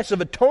sacrifice of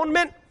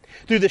atonement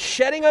through the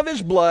shedding of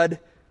His blood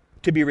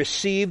to be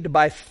received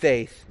by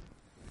faith.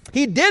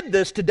 He did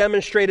this to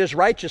demonstrate His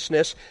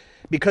righteousness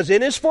because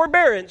in His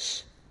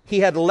forbearance He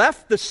had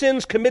left the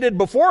sins committed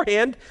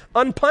beforehand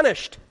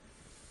unpunished.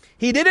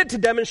 He did it to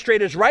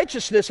demonstrate His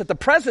righteousness at the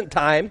present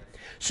time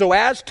so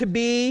as to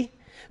be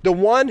the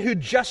one who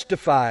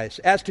justifies,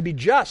 as to be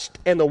just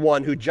and the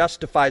one who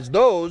justifies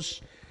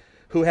those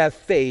who have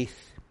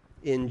faith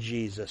in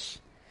Jesus.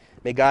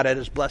 May God add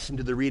His blessing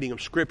to the reading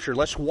of Scripture.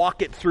 Let's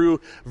walk it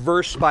through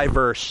verse by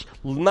verse.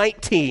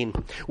 19.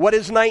 What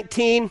is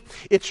 19?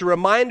 It's a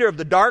reminder of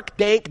the dark,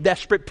 dank,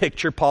 desperate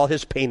picture Paul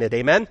has painted.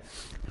 Amen?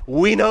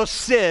 We know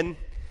sin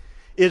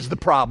is the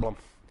problem.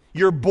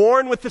 You're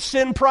born with the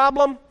sin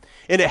problem.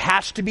 And it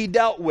has to be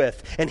dealt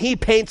with. And he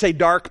paints a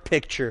dark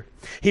picture.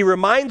 He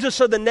reminds us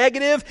of the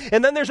negative,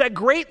 and then there's that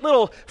great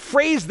little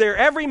phrase there,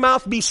 every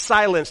mouth be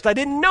silenced. I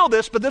didn't know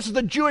this, but this is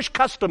a Jewish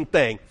custom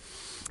thing.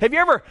 Have you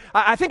ever,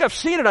 I think I've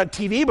seen it on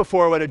TV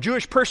before when a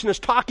Jewish person is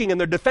talking and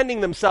they're defending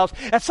themselves.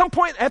 At some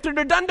point, after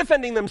they're done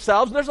defending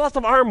themselves, there's lots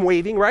of arm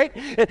waving, right?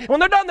 And when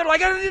they're done, they're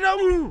like, Have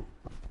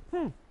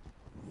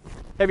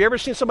you ever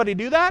seen somebody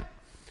do that?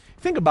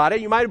 Think about it.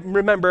 You might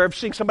remember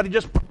seeing somebody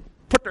just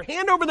put their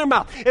hand over their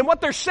mouth. And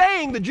what they're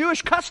saying, the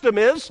Jewish custom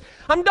is,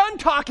 I'm done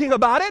talking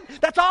about it.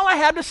 That's all I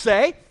have to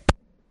say.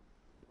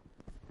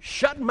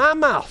 Shut my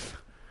mouth.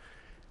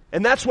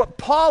 And that's what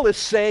Paul is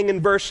saying in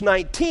verse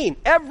 19.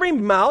 Every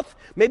mouth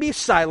may be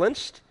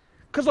silenced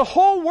because the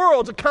whole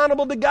world's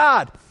accountable to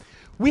God.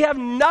 We have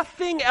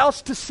nothing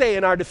else to say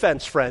in our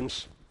defense,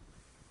 friends.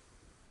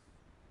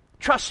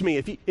 Trust me,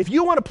 if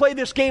you want to play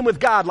this game with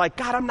God, like,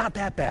 God, I'm not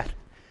that bad.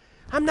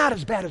 I'm not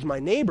as bad as my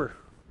neighbor.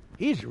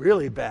 He's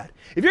really bad.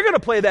 If you're going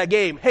to play that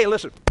game, hey,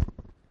 listen,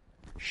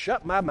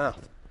 shut my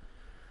mouth.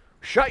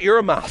 Shut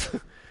your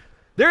mouth.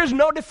 There is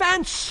no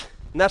defense.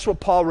 And that's what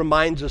Paul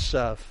reminds us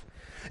of.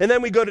 And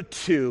then we go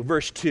to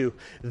verse 2.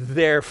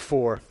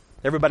 Therefore.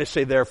 Everybody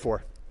say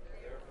therefore.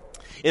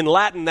 In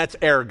Latin, that's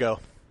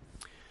ergo.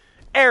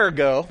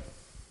 Ergo.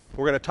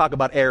 We're going to talk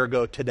about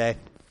ergo today.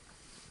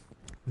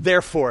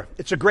 Therefore.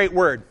 It's a great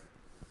word.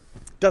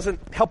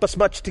 Doesn't help us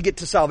much to get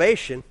to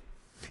salvation.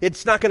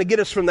 It's not going to get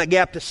us from that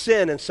gap to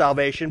sin and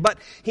salvation, but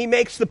he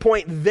makes the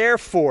point,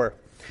 therefore.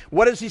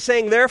 What is he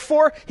saying,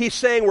 therefore? He's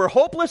saying we're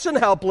hopeless and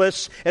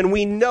helpless, and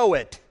we know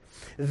it.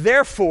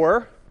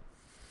 Therefore,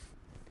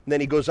 and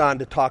then he goes on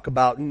to talk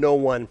about no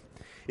one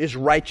is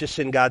righteous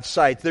in God's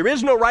sight. There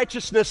is no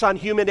righteousness on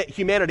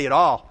humanity at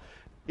all.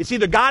 It's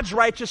either God's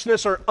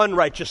righteousness or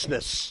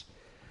unrighteousness.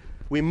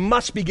 We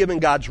must be given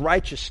God's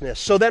righteousness.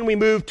 So then we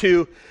move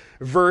to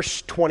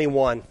verse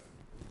 21.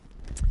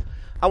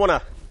 I want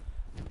to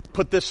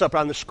put this up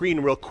on the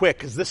screen real quick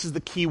because this is the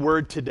key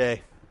word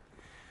today.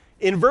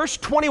 In verse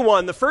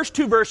 21, the first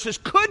two verses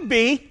could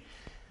be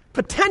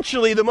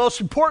potentially the most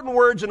important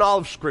words in all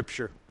of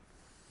Scripture.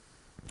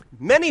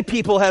 Many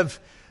people have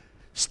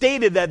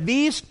stated that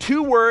these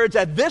two words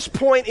at this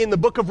point in the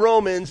book of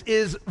Romans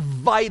is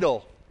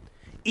vital,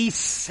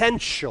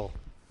 essential.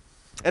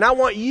 And I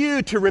want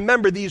you to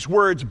remember these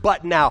words,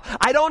 but now.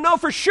 I don't know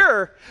for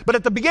sure, but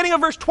at the beginning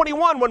of verse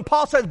 21, when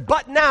Paul says,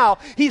 but now,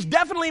 he's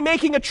definitely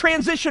making a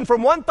transition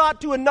from one thought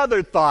to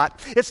another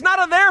thought. It's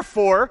not a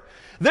therefore.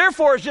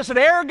 Therefore is just an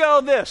ergo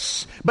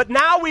this. But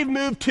now we've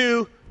moved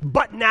to,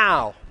 but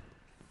now.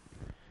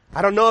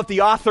 I don't know if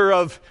the author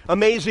of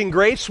Amazing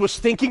Grace was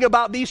thinking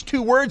about these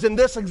two words in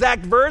this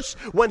exact verse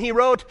when he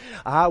wrote,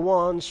 I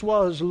once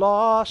was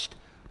lost,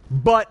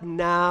 but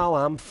now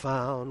I'm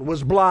found,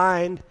 was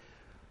blind,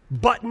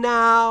 but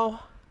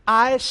now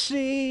I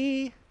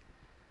see.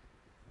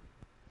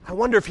 I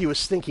wonder if he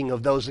was thinking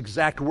of those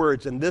exact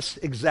words in this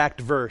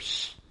exact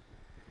verse.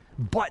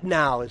 But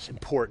now is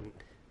important.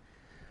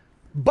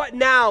 But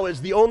now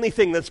is the only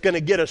thing that's going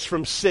to get us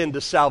from sin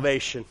to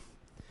salvation.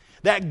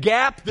 That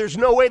gap, there's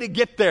no way to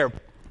get there.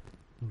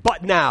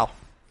 But now.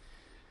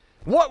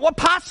 What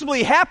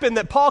possibly happened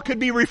that Paul could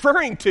be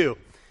referring to?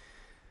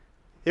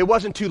 It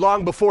wasn't too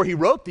long before he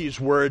wrote these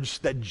words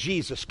that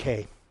Jesus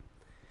came.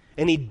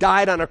 And he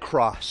died on a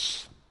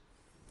cross.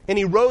 And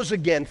he rose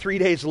again 3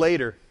 days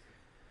later.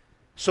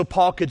 So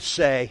Paul could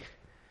say,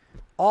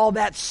 all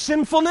that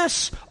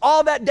sinfulness,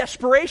 all that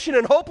desperation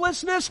and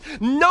hopelessness,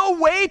 no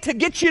way to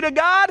get you to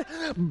God,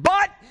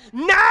 but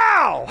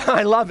now.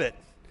 I love it.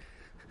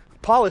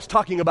 Paul is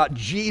talking about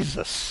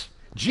Jesus.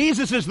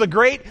 Jesus is the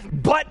great,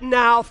 but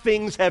now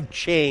things have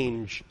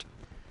changed.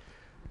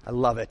 I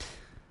love it.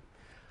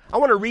 I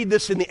want to read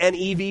this in the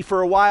NEV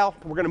for a while.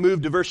 We're going to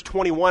move to verse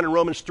 21 in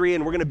Romans 3,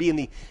 and we're going to be in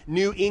the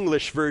New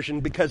English version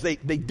because they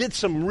did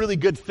some really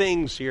good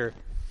things here.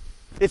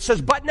 It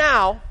says, but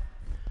now,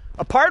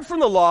 apart from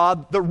the law,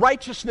 the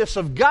righteousness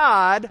of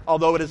God,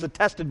 although it is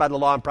attested by the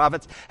law and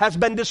prophets, has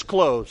been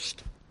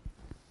disclosed.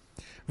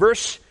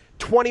 Verse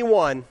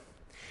 21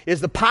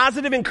 is the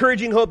positive,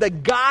 encouraging hope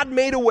that God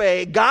made a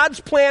way. God's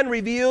plan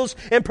reveals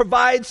and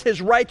provides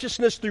his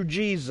righteousness through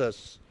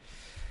Jesus.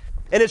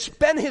 And it's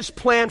been his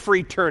plan for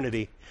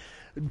eternity.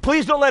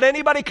 Please don't let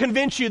anybody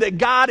convince you that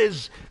God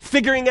is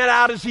figuring it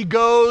out as he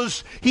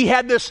goes. He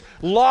had this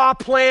law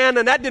plan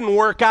and that didn't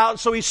work out,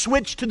 so he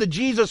switched to the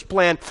Jesus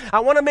plan.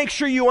 I want to make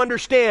sure you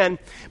understand,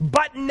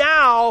 but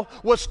now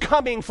was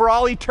coming for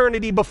all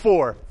eternity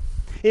before.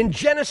 In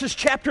Genesis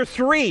chapter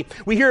 3,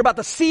 we hear about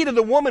the seed of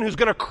the woman who's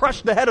going to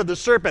crush the head of the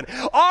serpent.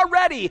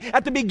 Already,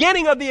 at the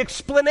beginning of the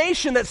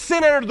explanation that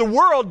sin entered the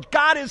world,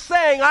 God is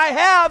saying, I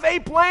have a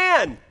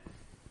plan.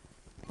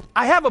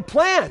 I have a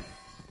plan.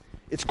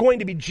 It's going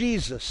to be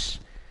Jesus.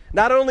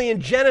 Not only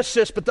in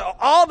Genesis, but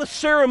all the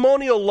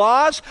ceremonial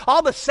laws,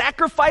 all the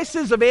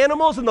sacrifices of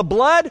animals and the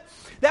blood,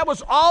 that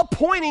was all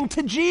pointing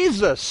to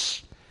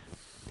Jesus.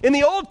 In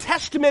the Old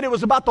Testament, it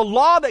was about the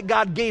law that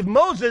God gave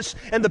Moses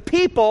and the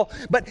people,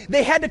 but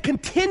they had to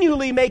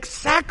continually make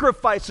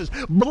sacrifices.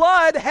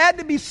 Blood had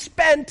to be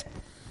spent,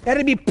 had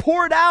to be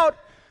poured out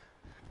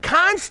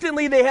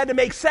Constantly they had to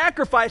make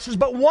sacrifices,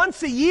 but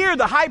once a year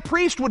the high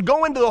priest would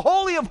go into the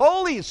Holy of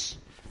Holies.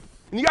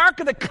 And the Ark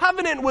of the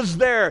Covenant was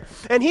there,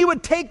 and he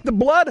would take the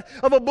blood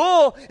of a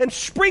bull and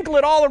sprinkle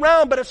it all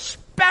around, but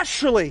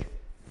especially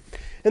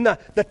in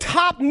the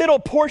top middle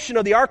portion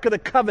of the Ark of the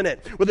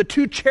Covenant where the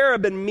two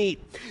cherubim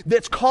meet,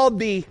 that's called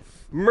the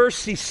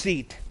mercy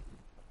seat.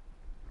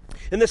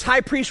 And this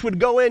high priest would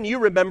go in, you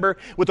remember,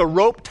 with a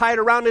rope tied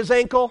around his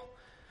ankle,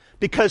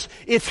 because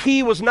if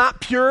he was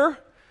not pure,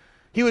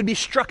 he would be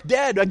struck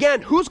dead.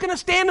 Again, who's going to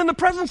stand in the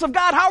presence of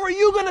God? How are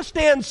you going to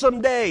stand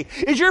someday?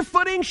 Is your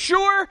footing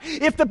sure?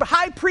 If the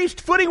high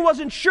priest's footing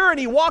wasn't sure and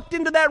he walked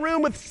into that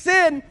room with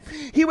sin,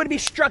 he would be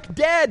struck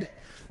dead.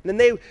 And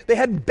they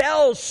had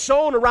bells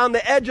sewn around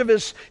the edge of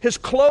his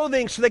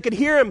clothing so they could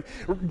hear him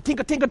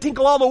tinkle, tinkle,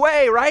 tinkle all the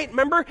way, right?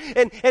 Remember?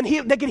 And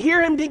they could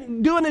hear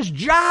him doing his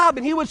job,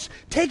 and he was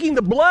taking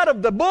the blood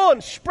of the bull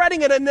and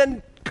spreading it and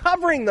then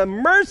covering the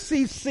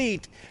mercy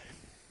seat.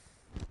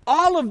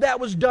 All of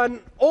that was done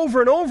over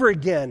and over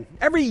again.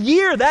 Every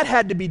year that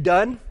had to be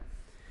done.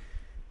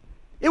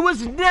 It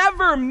was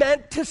never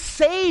meant to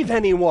save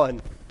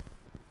anyone.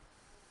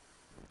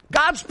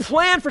 God's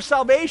plan for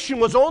salvation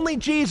was only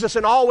Jesus,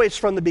 and always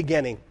from the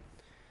beginning.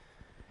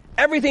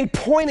 Everything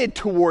pointed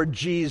toward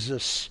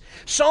Jesus.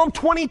 Psalm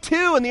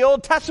 22 in the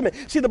Old Testament.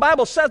 See, the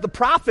Bible says, the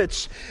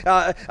prophets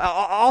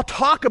all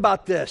talk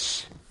about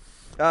this.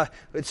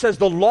 It says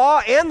the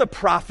law and the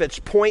prophets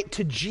point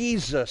to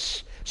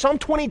Jesus. Psalm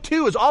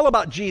 22 is all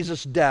about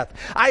Jesus' death.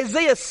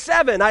 Isaiah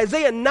 7,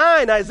 Isaiah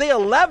 9, Isaiah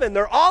 11,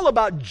 they're all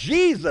about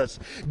Jesus.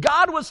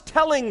 God was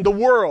telling the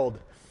world,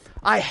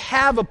 I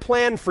have a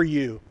plan for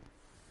you.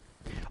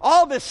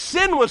 All this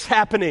sin was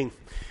happening,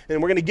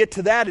 and we're going to get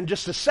to that in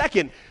just a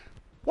second.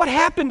 What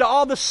happened to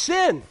all the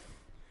sin?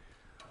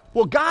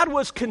 Well, God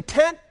was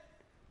content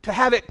to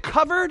have it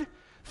covered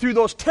through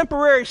those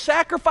temporary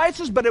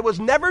sacrifices, but it was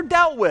never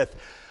dealt with.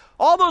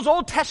 All those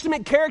Old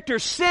Testament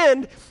characters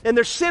sinned, and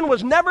their sin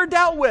was never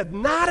dealt with,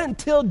 not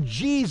until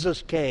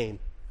Jesus came.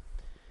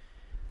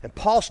 And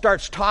Paul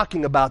starts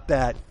talking about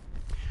that.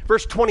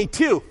 Verse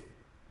 22,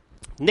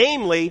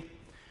 namely,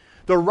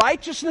 the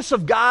righteousness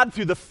of God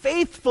through the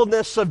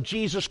faithfulness of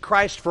Jesus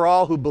Christ for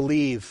all who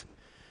believe.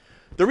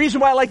 The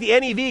reason why I like the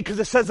NEV, because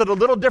it says it a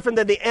little different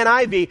than the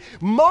NIV.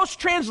 Most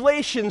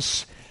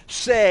translations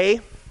say,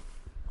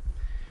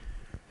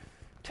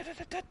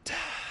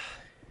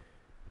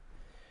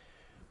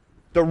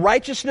 the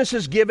righteousness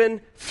is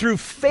given through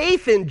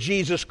faith in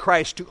Jesus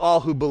Christ to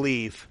all who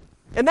believe.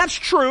 And that's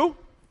true,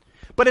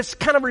 but it's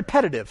kind of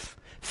repetitive.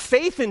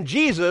 Faith in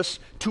Jesus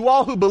to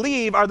all who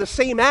believe are the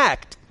same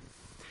act.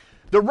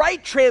 The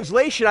right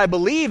translation, I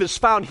believe, is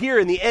found here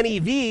in the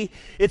NEV.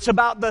 It's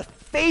about the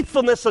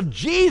faithfulness of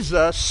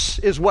Jesus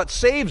is what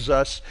saves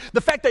us.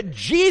 The fact that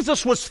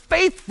Jesus was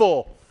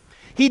faithful.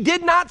 He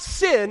did not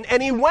sin,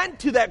 and he went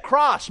to that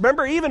cross.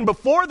 Remember, even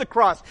before the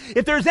cross,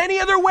 if there's any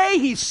other way,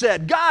 he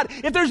said, God,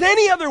 if there's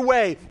any other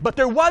way, but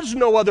there was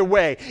no other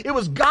way. It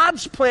was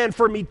God's plan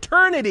from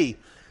eternity.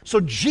 So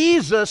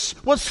Jesus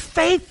was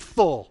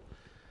faithful.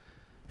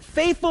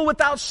 Faithful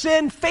without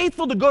sin,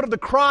 faithful to go to the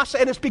cross,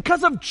 and it's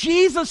because of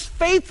Jesus'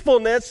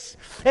 faithfulness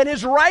and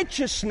his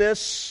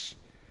righteousness,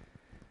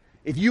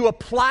 if you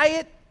apply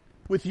it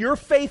with your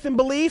faith and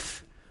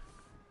belief,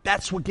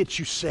 that's what gets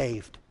you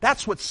saved.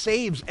 That's what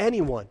saves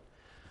anyone.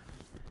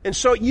 And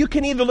so you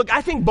can either look,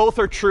 I think both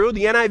are true.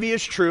 The NIV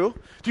is true.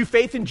 Through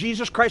faith in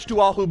Jesus Christ to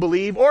all who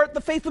believe, or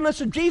the faithfulness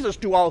of Jesus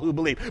to all who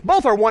believe.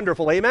 Both are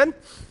wonderful, amen?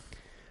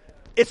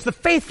 It's the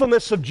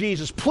faithfulness of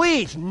Jesus.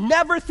 Please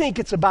never think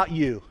it's about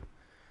you.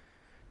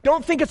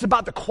 Don't think it's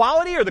about the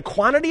quality or the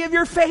quantity of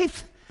your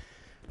faith.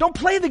 Don't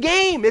play the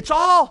game. It's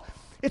all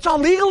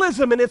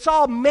legalism and it's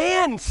all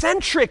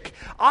man-centric.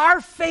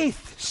 Our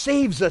faith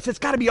saves us. It's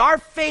got to be our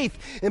faith.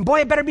 And boy,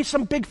 it better be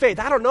some big faith.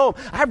 I don't know.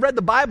 I've read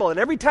the Bible, and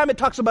every time it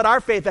talks about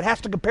our faith, it has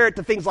to compare it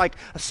to things like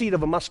a seed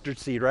of a mustard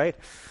seed, right?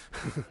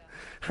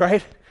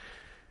 Right?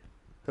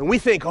 And we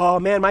think, oh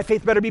man, my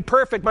faith better be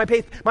perfect. My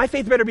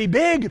faith better be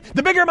big.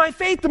 The bigger my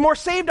faith, the more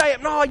saved I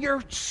am. No,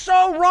 you're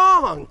so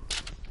wrong.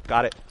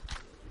 Got it.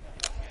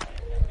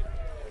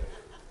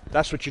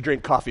 That's what you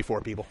drink coffee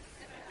for, people.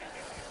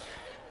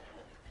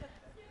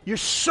 You're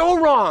so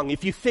wrong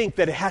if you think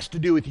that it has to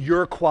do with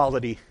your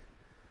quality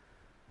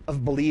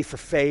of belief or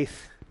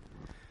faith.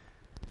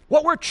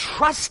 What we're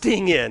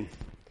trusting in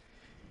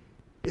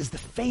is the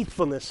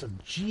faithfulness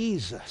of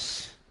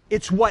Jesus.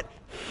 It's what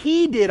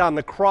he did on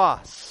the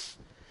cross.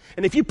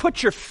 And if you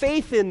put your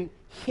faith in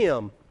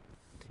him,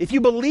 if you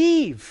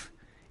believe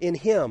in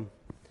him,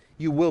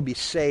 you will be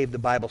saved, the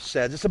Bible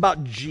says. It's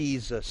about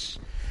Jesus.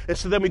 And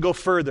so then we go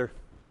further.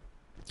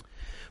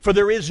 For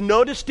there is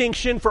no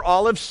distinction, for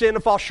all have sinned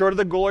and fall short of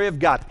the glory of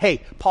God.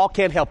 Hey, Paul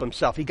can't help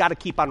himself. He got to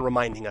keep on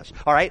reminding us,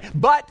 all right?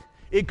 But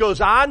it goes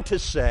on to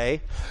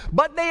say,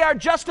 but they are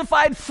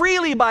justified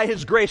freely by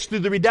his grace through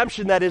the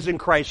redemption that is in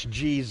Christ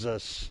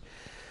Jesus.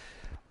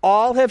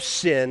 All have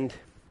sinned.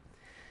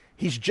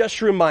 He's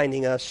just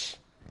reminding us,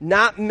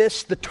 not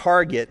miss the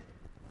target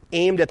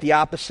aimed at the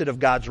opposite of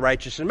God's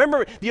righteousness.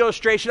 Remember the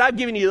illustration? I've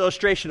given you the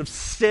illustration of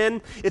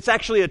sin. It's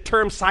actually a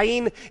term,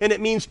 sayin, and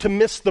it means to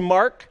miss the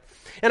mark.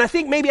 And I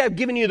think maybe I've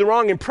given you the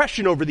wrong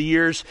impression over the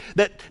years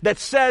that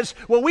says,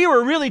 well, we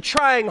were really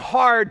trying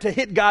hard to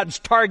hit God's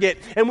target,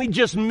 and we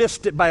just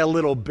missed it by a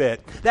little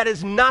bit. That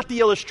is not the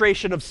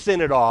illustration of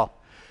sin at all.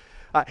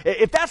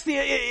 If that's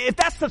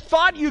the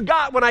thought you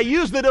got when I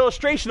used that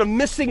illustration of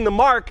missing the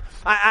mark,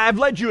 I've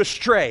led you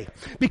astray.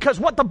 Because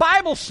what the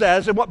Bible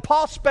says and what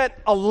Paul spent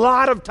a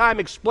lot of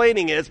time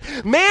explaining is,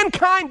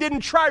 mankind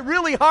didn't try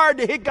really hard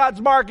to hit God's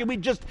mark and we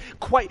just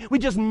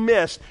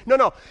missed.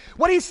 No.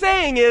 What he's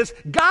saying is,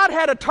 God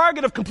had a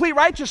target of complete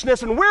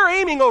righteousness and we're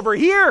aiming over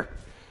here.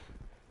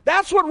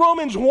 That's what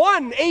Romans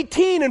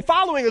 1:18 and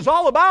following is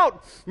all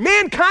about.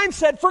 Mankind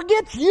said,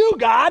 forget you,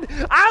 God.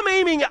 I'm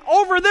aiming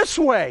over this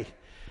way.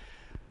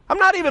 I'm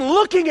not even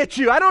looking at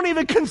you. I don't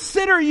even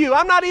consider you.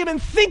 I'm not even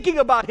thinking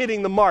about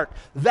hitting the mark.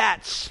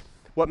 That's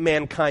what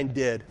mankind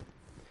did.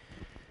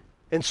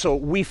 And so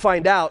we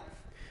find out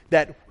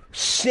that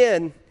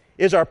sin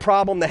is our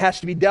problem that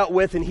has to be dealt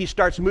with, and he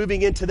starts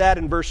moving into that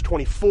in verse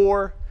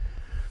 24.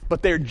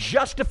 But they're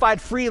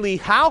justified freely.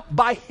 How?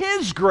 By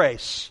his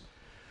grace.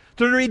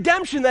 Through the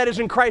redemption that is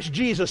in Christ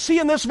Jesus. See,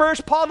 in this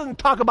verse, Paul doesn't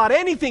talk about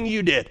anything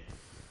you did.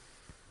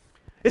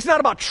 It's not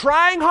about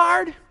trying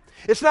hard.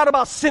 It's not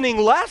about sinning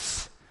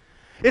less.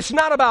 It's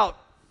not about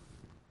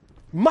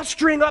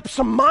mustering up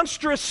some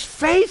monstrous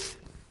faith.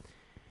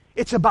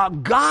 It's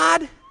about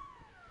God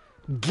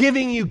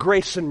giving you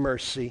grace and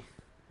mercy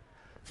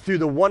through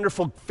the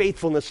wonderful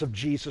faithfulness of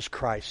Jesus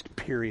Christ,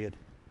 period.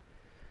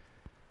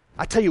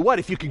 I tell you what,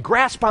 if you can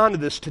grasp onto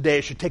this today,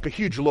 it should take a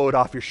huge load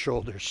off your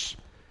shoulders.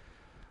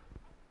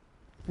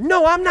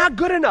 No, I'm not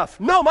good enough.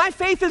 No, my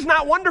faith is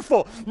not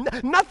wonderful.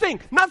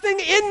 Nothing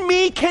in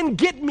me can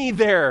get me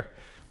there.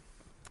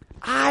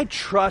 I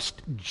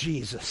trust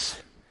Jesus.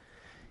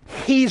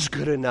 He's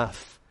good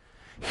enough.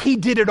 He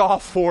did it all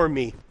for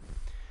me.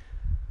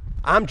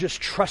 I'm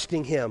just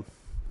trusting him.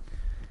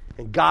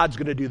 And God's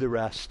going to do the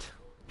rest.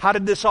 How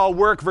did this all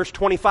work? Verse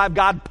 25,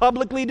 God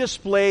publicly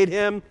displayed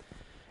him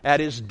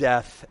at his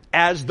death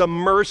as the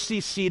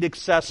mercy seat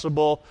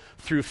accessible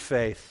through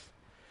faith.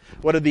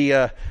 What did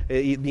the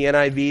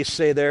NIV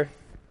say there?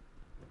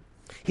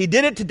 He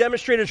did it to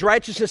demonstrate his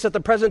righteousness at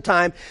the present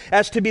time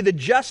as to be the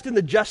just and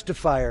the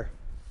justifier.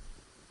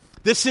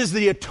 This is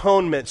the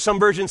atonement. Some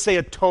versions say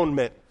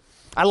atonement.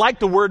 I like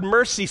the word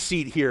mercy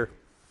seat here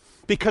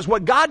because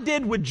what God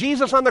did with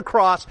Jesus on the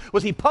cross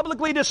was he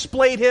publicly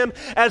displayed him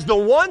as the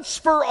once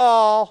for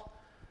all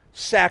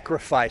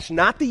sacrifice,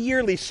 not the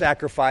yearly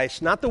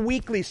sacrifice, not the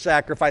weekly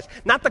sacrifice,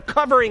 not the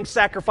covering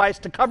sacrifice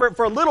to cover it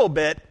for a little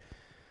bit,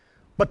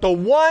 but the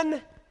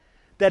one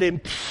that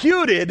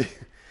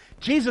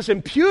Jesus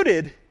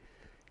imputed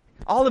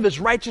all of his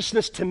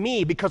righteousness to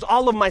me because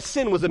all of my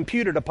sin was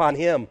imputed upon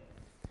him.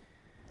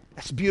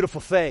 That's a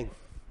beautiful thing.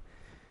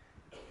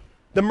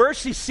 The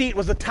mercy seat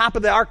was the top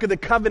of the Ark of the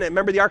Covenant.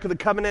 Remember the Ark of the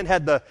Covenant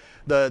had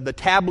the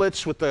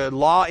tablets with the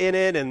law in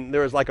it, and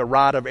there was like a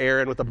rod of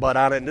Aaron with a bud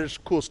on it, and there's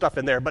cool stuff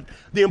in there. But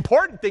the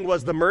important thing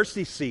was the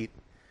mercy seat.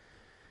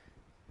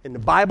 And the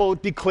Bible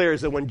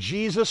declares that when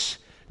Jesus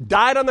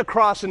died on the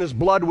cross and his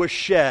blood was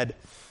shed,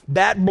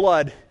 that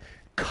blood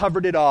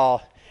covered it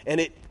all.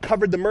 And it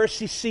covered the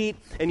mercy seat.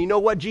 And you know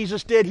what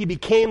Jesus did? He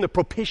became the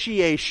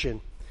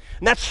propitiation.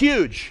 And that's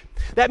huge.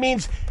 That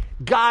means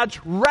God's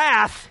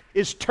wrath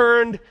is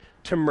turned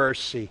to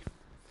mercy.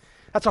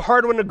 That's a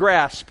hard one to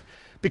grasp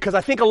because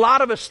I think a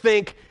lot of us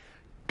think,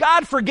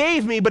 God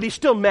forgave me, but he's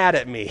still mad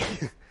at me.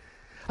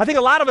 I think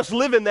a lot of us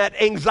live in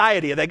that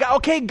anxiety. That,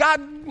 okay,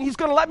 God, he's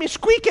going to let me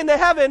squeak into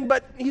heaven,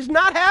 but he's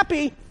not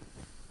happy.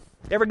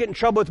 Ever get in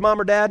trouble with mom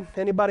or dad?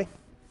 Anybody?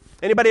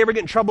 Anybody ever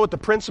get in trouble with the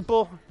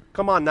principal?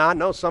 Come on now.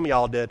 No, some of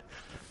y'all did.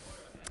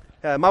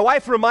 My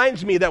wife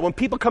reminds me that when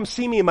people come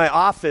see me in my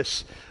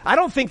office, I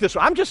don't think this,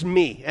 I'm just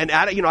me. And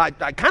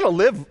I kind of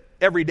live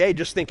every day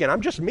just thinking,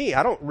 I'm just me.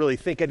 I don't really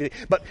think anything.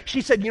 But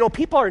she said,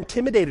 people are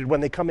intimidated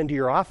when they come into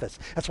your office.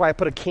 That's why I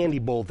put a candy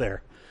bowl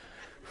there.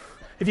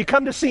 If you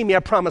come to see me, I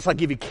promise I'll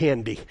give you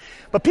candy.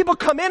 But people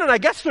come in and I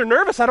guess they're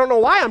nervous. I don't know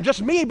why. I'm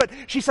just me. But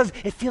she says,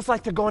 it feels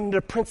like they're going into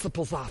the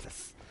principal's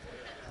office.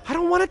 I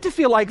don't want it to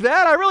feel like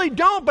that. I really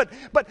don't. But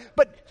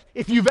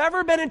if you've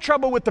ever been in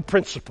trouble with the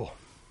principal,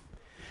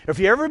 if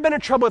you've ever been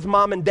in trouble with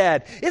mom and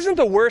dad, isn't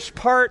the worst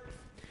part,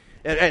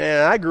 and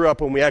I grew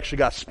up when we actually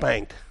got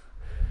spanked.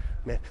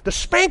 Man, the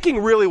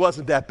spanking really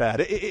wasn't that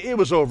bad. It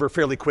was over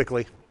fairly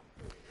quickly.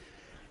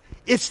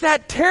 It's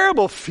that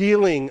terrible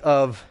feeling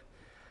of,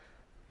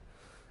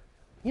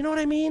 you know what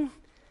I mean?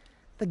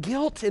 The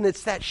guilt, and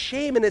it's that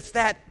shame, and it's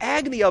that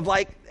agony of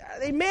like, are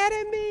they mad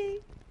at me?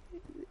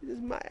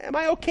 Am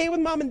I okay with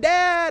mom and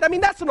dad? I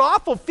mean, that's an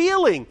awful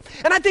feeling.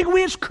 And I think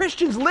we as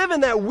Christians live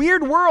in that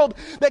weird world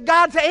that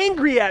God's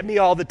angry at me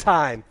all the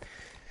time.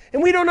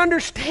 And we don't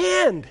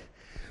understand.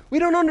 We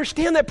don't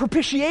understand that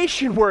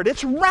propitiation word.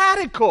 It's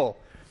radical.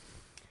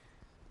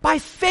 By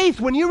faith,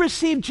 when you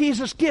receive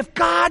Jesus' gift,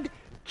 God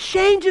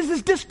changes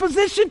his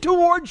disposition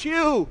towards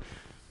you.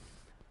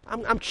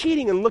 I'm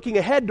cheating and looking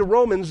ahead to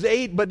Romans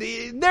 8, but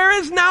there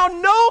is now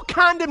no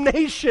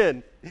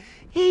condemnation.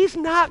 He's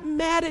not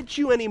mad at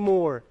you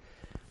anymore.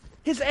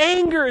 His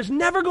anger is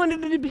never going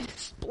to be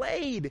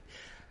displayed.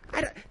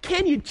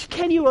 Can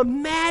you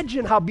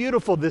imagine how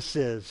beautiful this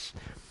is?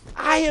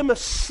 I am a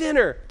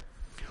sinner,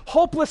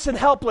 hopeless and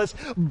helpless,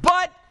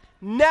 but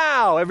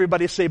now,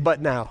 everybody say,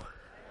 but now.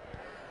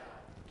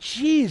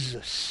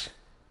 Jesus,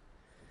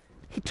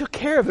 He took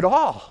care of it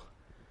all.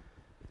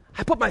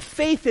 I put my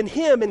faith in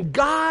Him, and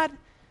God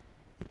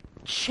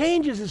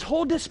changes His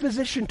whole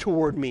disposition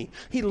toward me.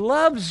 He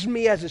loves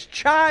me as His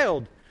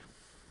child.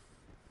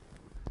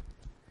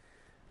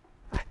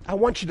 I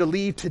want you to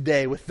leave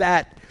today with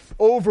that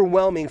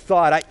overwhelming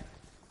thought.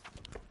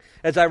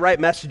 As I write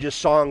messages,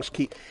 songs,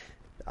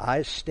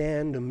 I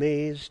stand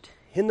amazed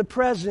in the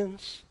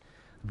presence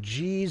of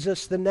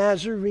Jesus the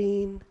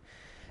Nazarene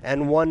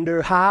and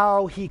wonder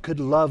how He could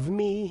love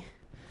me,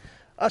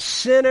 a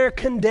sinner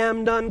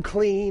condemned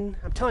unclean.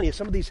 I'm telling you,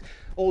 some of these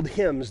old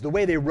hymns, the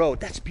way they wrote,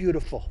 that's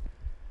beautiful.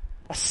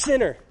 A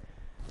sinner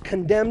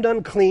condemned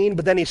unclean,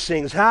 but then he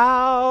sings,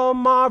 how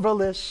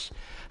marvelous,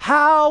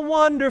 how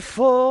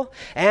wonderful,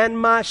 and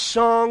my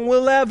song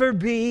will ever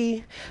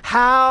be.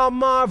 How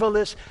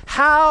marvelous,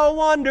 how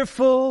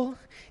wonderful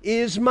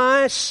is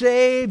my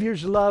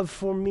Savior's love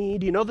for me.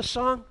 Do you know the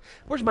song?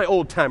 Where's my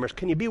old timers?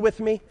 Can you be with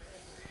me?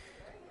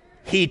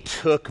 He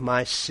took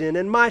my sin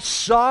and my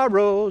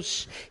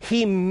sorrows.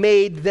 He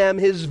made them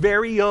His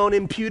very own,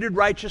 imputed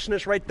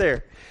righteousness right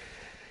there.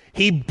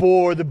 He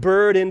bore the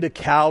burden to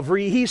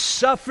Calvary. He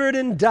suffered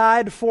and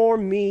died for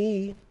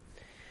me.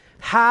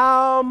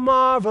 How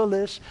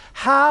marvelous,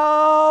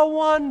 how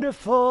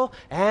wonderful,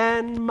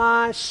 and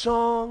my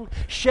song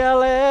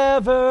shall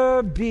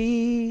ever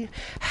be.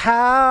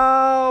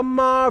 How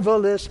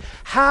marvelous,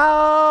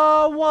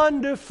 how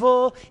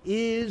wonderful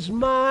is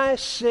my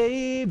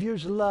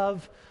Savior's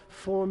love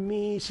for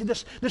me. See,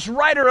 this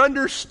writer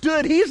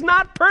understood He's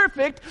not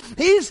perfect.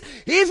 He's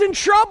in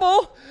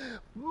trouble,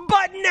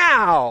 but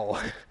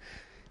now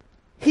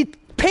He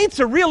paints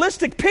a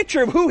realistic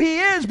picture of who He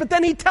is, but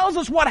then He tells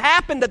us what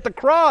happened at the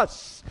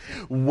cross.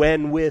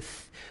 When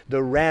with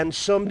the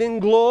ransomed in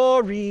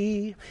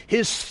glory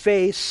His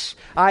face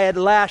I at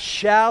last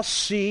shall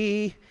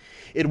see,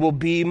 it will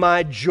be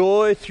my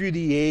joy through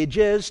the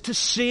ages to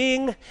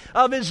sing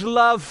of His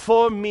love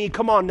for me.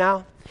 Come on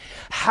now.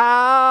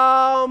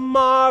 How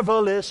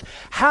marvelous,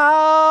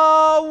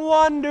 how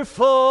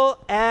wonderful,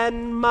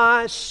 and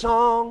my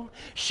song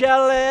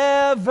shall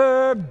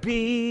ever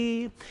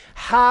be.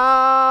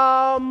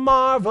 How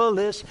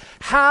marvelous,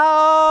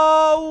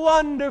 how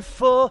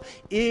wonderful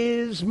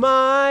is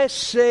my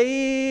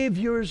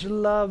Savior's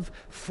love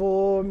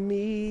for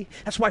me.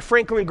 That's why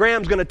Franklin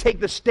Graham's going to take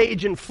the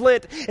stage in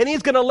Flint, and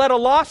he's going to let a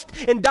lost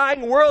and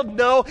dying world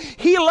know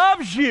He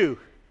loves you.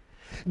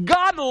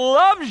 God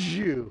loves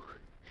you.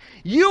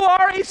 You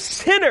are a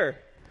sinner,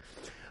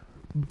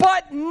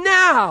 but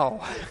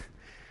now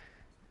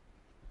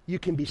you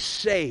can be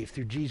saved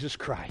through Jesus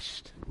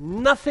Christ.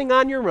 Nothing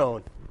on your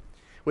own,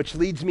 which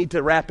leads me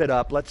to wrap it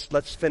up.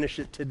 Let's finish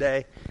it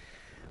today.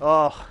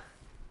 Oh,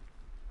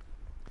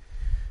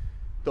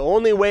 the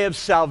only way of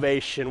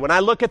salvation. When I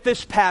look at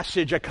this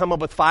passage, I come up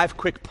with 5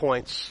 quick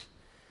points.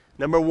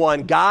 Number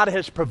 1, God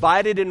has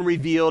provided and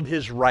revealed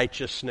His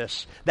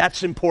righteousness.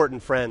 That's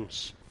important,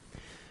 friends.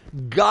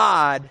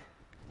 God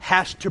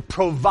has to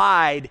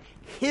provide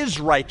His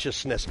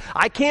righteousness.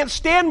 I can't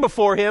stand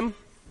before Him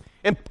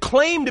and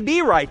claim to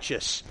be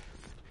righteous.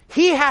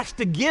 He has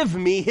to give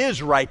me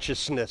His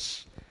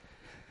righteousness.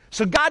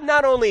 So God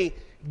not only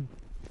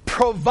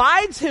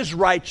provides His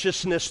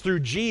righteousness through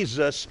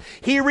Jesus,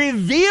 He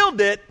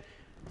revealed it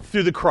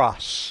through the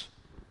cross.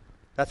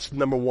 That's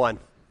number 1.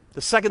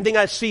 The second thing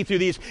I see through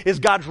these is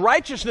God's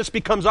righteousness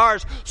becomes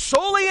ours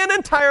solely and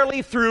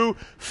entirely through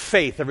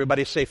faith.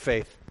 Everybody say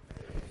faith.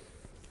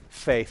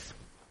 Faith.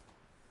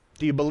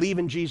 Do you believe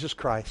in Jesus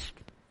Christ?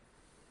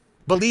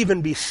 Believe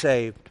and be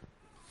saved.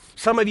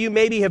 Some of you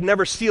maybe have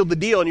never sealed the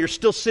deal and you're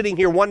still sitting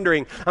here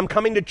wondering, I'm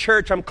coming to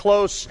church, I'm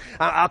close,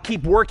 I'll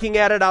keep working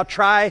at it, I'll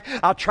try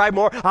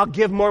more, I'll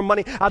give more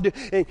money,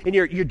 and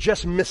you're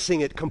just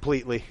missing it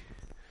completely.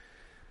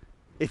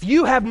 If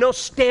you have no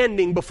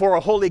standing before a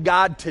holy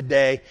God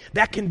today,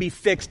 that can be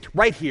fixed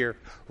right here,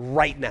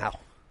 right now.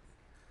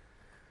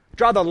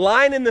 Draw the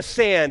line in the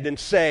sand and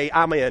say,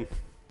 I'm in.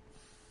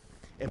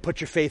 And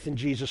put your faith in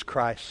Jesus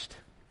Christ.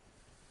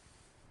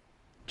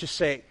 Just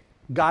say,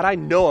 God, I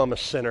know I'm a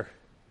sinner.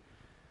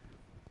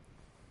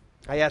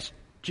 I ask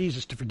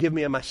Jesus to forgive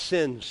me of my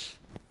sins.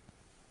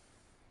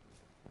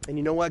 And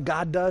you know what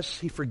God does?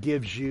 He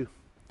forgives you.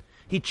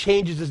 He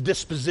changes His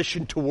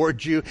disposition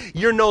towards you.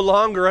 You're no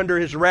longer under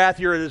His wrath.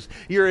 You're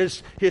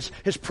His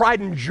pride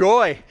and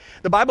joy.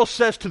 The Bible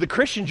says to the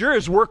Christians, you're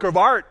His work of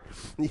art,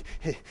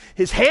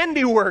 His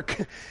handiwork.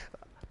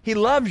 He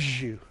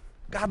loves you.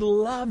 God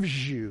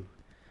loves you.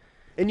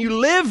 And you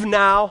live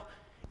now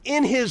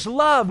in His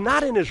love,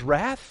 not in His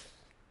wrath.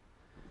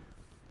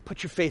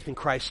 Put your faith in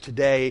Christ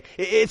today.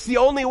 It's the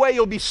only way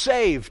you'll be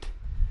saved.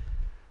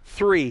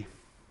 3,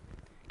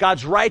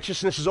 God's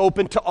righteousness is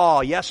open to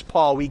all. Yes,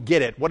 Paul, we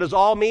get it. What does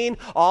all mean?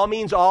 All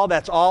means all.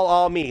 That's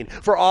all mean.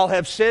 For all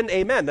have sinned.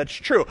 Amen. That's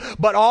true.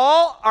 But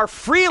all are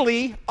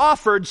freely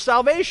offered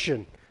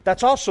salvation.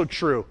 That's also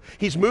true.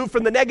 He's moved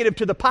from the negative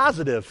to the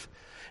positive.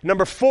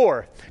 Number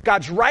 4,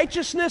 God's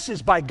righteousness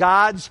is by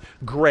God's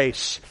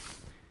grace.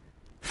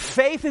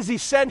 Faith is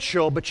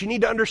essential, but you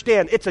need to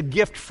understand it's a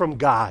gift from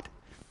God.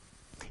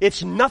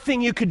 It's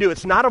nothing you could do.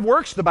 It's not of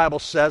works, the Bible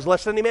says,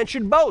 lest any man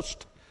should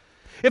boast.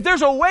 If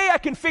there's a way I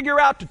can figure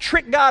out to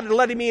trick God and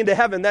letting me into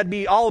heaven, that'd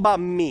be all about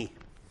me.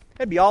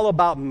 That'd be all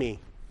about me.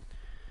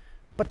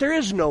 But there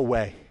is no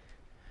way.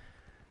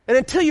 And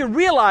until you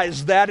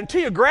realize that,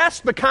 until you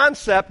grasp the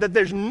concept that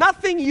there's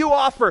nothing you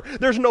offer,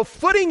 there's no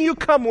footing you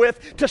come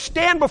with to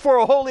stand before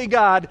a holy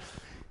God,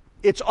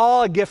 it's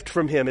all a gift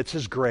from Him. It's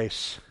His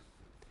grace.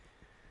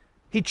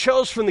 He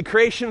chose from the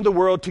creation of the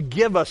world to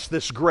give us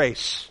this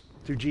grace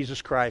through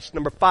Jesus Christ.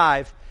 Number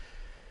 5,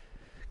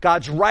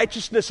 God's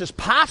righteousness is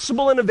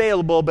possible and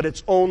available, but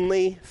it's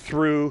only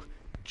through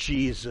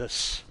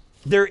Jesus.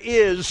 There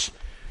is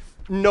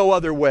no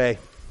other way.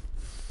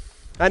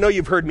 I know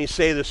you've heard me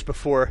say this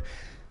before.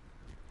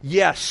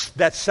 Yes,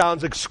 that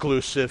sounds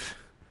exclusive.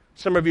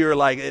 Some of you are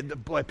like,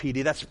 boy,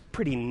 PD, that's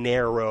pretty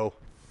narrow.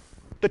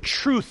 The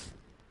truth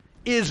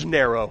is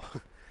narrow.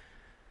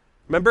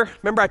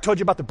 Remember I told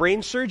you about the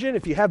brain surgeon?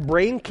 If you have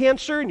brain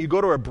cancer and you go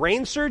to a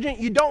brain surgeon,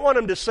 you don't want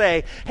him to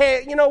say,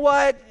 hey, you know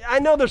what? I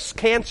know there's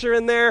cancer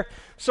in there,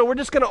 so we're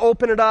just going to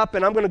open it up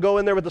and I'm going to go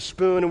in there with a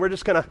spoon and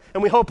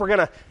we hope we're going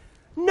to.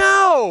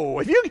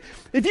 No!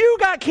 If you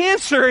got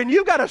cancer and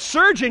you got a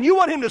surgeon, you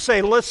want him to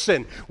say,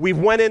 listen, we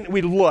went in,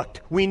 we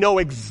looked, we know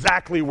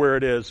exactly where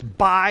it is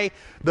by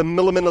the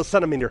millimeter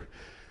centimeter.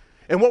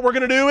 And what we're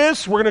going to do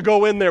is we're going to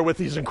go in there with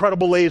these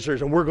incredible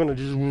lasers, and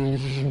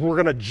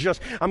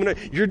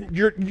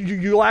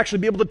you'll actually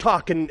be able to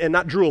talk and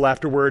not drool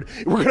afterward.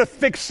 We're going to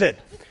fix it,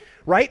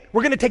 right?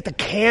 We're going to take the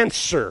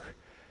cancer.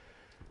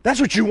 That's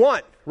what you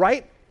want,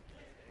 right?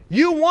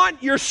 You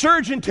want your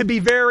surgeon to be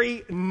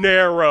very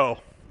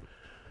narrow.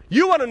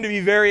 You want him to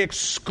be very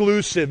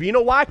exclusive. You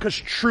know why? Because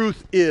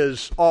truth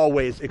is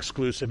always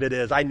exclusive. It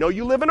is. I know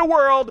you live in a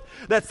world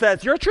that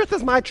says, your truth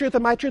is my truth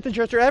and my truth is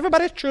your truth.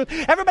 Everybody's truth.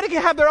 Everybody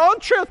can have their own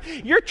truth.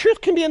 Your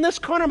truth can be in this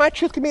corner. My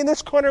truth can be in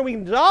this corner. We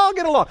can all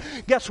get along.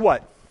 Guess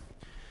what?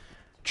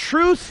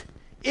 Truth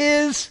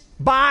is,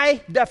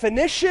 by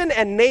definition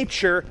and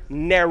nature,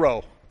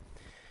 narrow.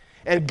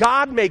 And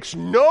God makes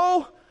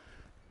no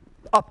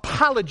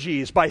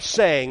apologies by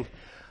saying,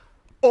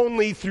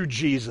 only through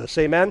Jesus.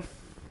 Amen?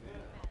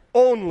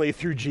 Only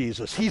through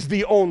Jesus. He's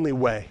the only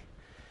way.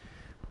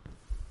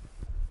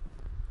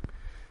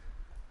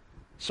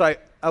 So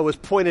I was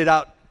pointed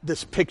out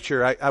this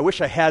picture. I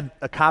wish I had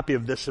a copy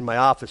of this in my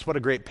office. What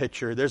a great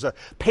picture. There's a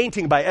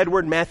painting by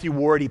Edward Matthew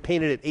Ward. He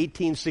painted it in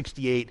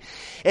 1868.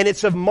 And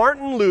it's of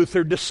Martin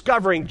Luther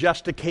discovering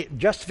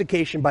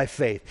justification by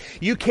faith.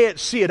 You can't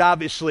see it,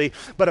 obviously,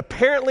 but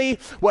apparently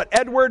what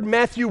Edward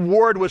Matthew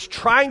Ward was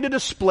trying to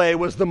display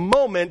was the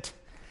moment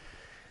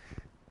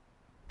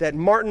that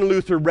Martin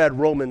Luther read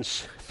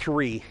Romans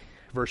 3,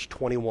 verse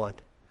 21.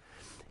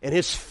 And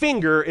his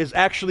finger is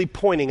actually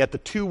pointing at the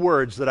two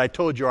words that I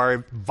told you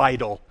are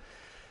vital.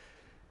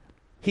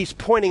 He's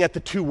pointing at the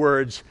two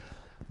words,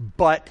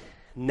 but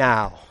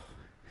now.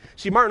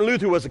 See, Martin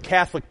Luther was a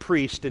Catholic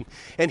priest,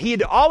 and he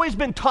had always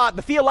been taught,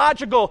 the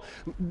theological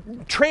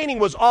training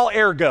was all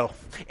ergo.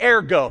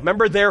 Ergo.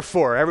 Remember,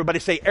 therefore. Everybody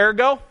say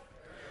ergo.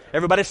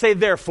 Everybody say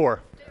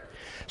therefore.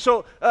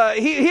 So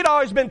he'd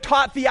always been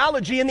taught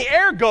theology in the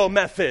ergo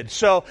method.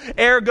 So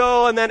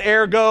ergo and then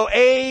ergo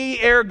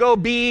A, ergo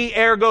B,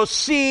 ergo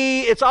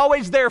C. It's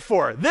always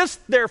therefore. This,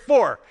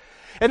 therefore.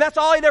 And that's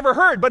all he'd ever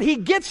heard. But he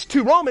gets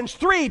to Romans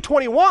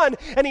 3:21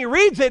 and he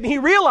reads it and he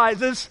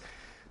realizes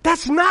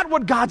that's not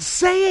what God's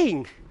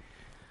saying.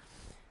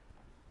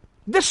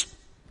 This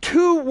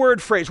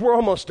 2-word phrase, we're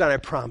almost done, I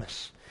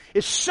promise,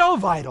 is so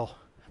vital,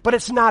 but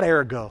it's not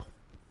ergo.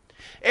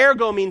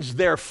 Ergo means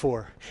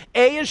therefore.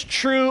 A is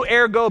true,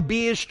 ergo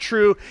B is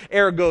true,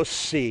 ergo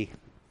C.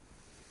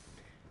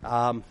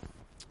 A,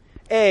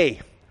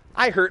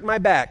 I hurt my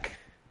back.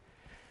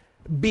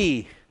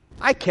 B,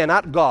 I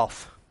cannot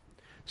golf.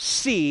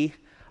 C,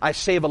 I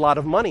save a lot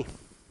of money.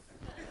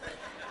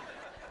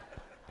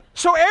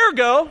 So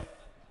ergo,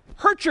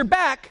 hurt your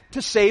back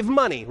to save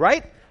money,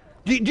 right?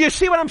 Do you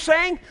see what I'm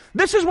saying?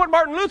 This is what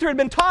Martin Luther had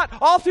been taught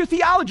all through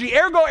theology.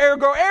 Ergo,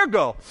 ergo,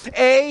 ergo.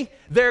 A,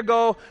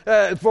 therego,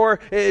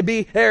 for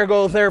B,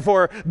 ergo,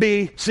 therefore,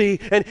 B, C.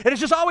 And it's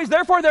just always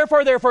therefore,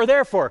 therefore, therefore,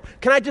 therefore.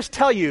 Can I just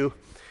tell you,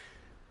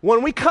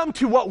 when we come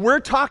to what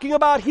we're talking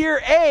about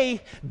here, A,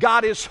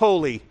 God is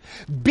holy.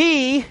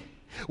 B,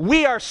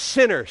 we are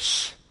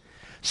sinners.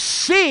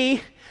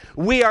 C,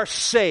 we are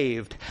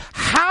saved.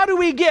 How do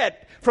we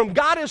get from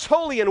God is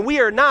holy and we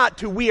are not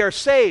to we are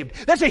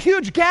saved? There's a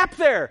huge gap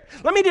there.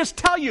 Let me just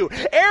tell you,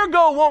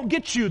 ergo won't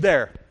get you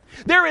there.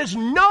 There is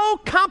no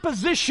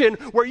composition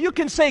where you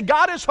can say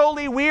God is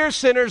holy, we are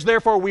sinners,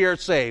 therefore we are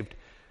saved.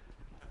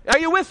 Are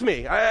you with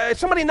me?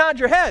 Somebody nod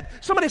your head.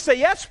 Somebody say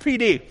yes,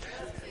 PD.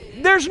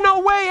 There's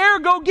no way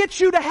ergo gets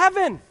you to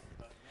heaven.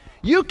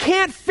 You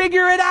can't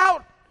figure it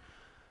out.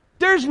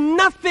 There's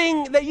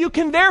nothing that you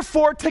can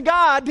therefore to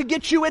God to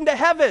get you into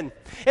heaven.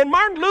 And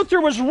Martin Luther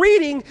was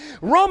reading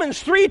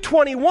Romans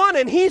 3:21,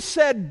 and he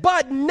said,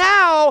 but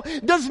now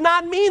does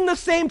not mean the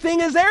same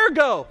thing as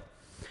ergo.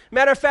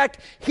 Matter of fact,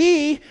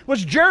 he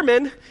was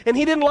German, and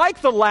he didn't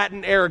like the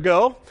Latin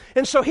ergo,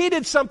 and so he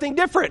did something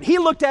different. He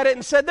looked at it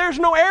and said, there's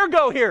no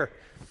ergo here.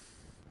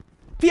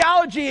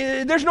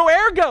 Theology, there's no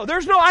ergo.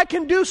 There's no, I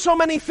can do so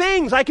many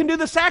things. I can do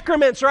the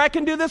sacraments, or I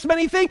can do this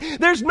many things.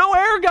 There's no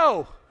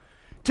ergo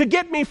to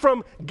get me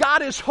from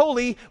God is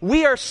holy,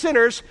 we are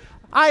sinners,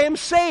 I am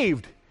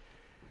saved.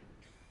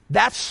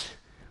 That's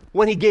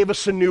when he gave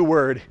us a new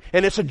word.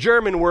 And it's a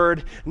German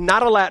word,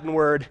 not a Latin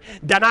word,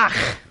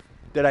 danach.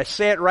 Did I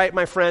say it right,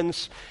 my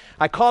friends?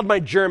 I called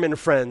my German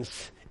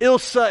friends,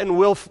 Ilse and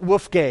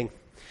Wolfgang.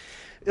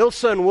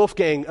 Ilse and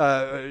Wolfgang,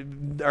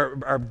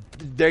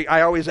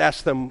 I always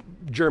ask them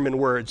German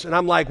words. And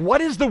I'm like,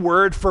 what is the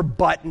word for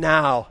but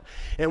now?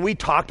 And we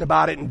talked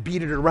about it and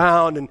beat it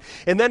around.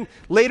 And then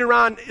later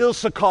on,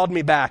 Ilse called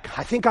me back.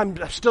 I think I'm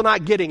still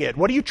not getting it.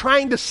 What are you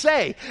trying to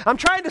say? I'm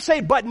trying to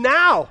say but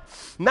now.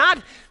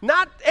 Not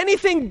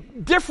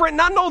anything different,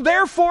 not no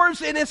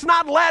therefores, and it's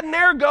not Latin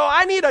ergo.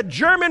 I need a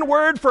German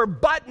word for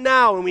but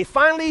now. And we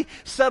finally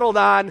settled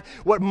on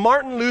what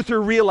Martin Luther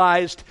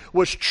realized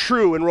was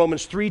true in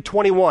Romans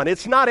 3:21.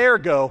 It's not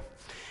ergo,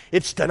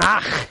 it's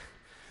danach.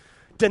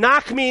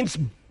 Danach means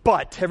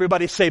but.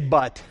 Everybody say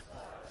but.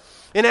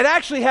 And it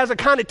actually has a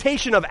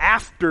connotation of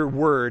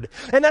afterward.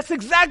 And that's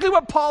exactly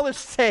what Paul is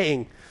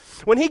saying.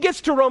 When he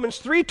gets to Romans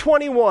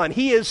 3:21,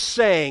 he is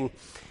saying,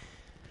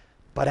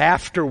 but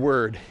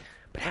afterward.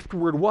 But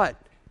afterward what?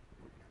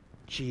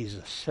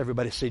 Jesus.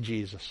 Everybody say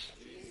Jesus.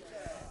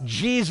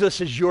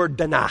 Jesus is your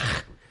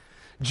danach.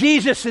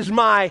 Jesus is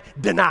my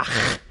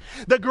danach.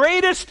 The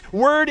greatest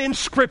word in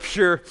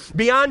Scripture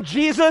beyond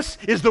Jesus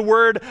is the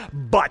word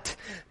but.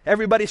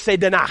 Everybody say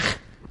danach.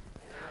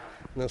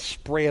 I'm going to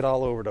spray it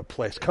all over the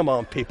place. Come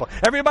on, people.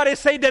 Everybody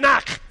say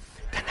danach.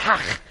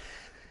 Danach.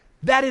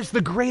 That is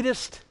the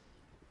greatest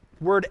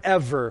word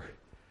ever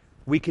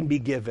we can be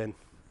given.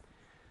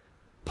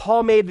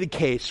 Paul made the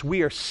case,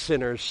 we are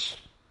sinners.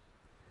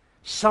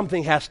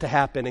 Something has to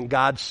happen, and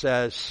God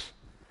says,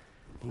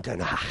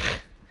 danach.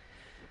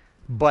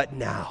 But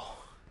now.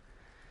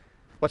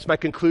 What's my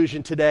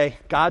conclusion today?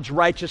 God's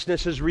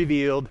righteousness is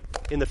revealed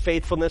in the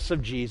faithfulness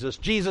of Jesus.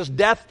 Jesus'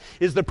 death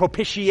is the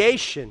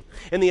propitiation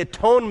and the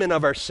atonement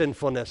of our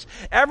sinfulness.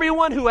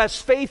 Everyone who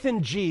has faith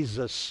in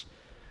Jesus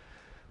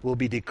will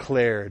be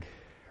declared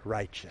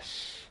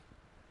righteous.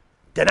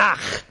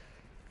 Danach.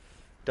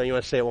 Don't you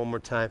want to say it one more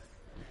time?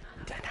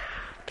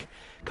 Danach.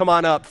 Come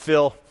on up,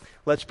 Phil.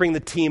 Let's bring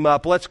the team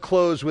up. Let's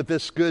close with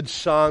this good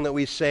song that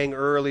we sang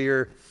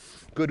earlier.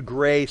 Good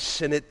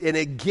grace, and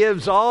it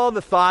gives all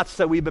the thoughts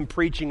that we've been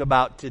preaching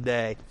about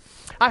today.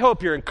 I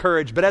hope you're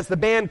encouraged, but as the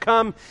band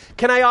come,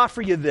 can I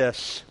offer you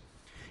this?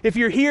 If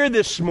you're here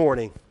this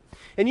morning,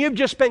 and you've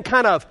just been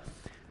kind of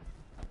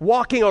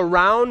walking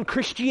around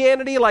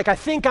Christianity, like I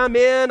think I'm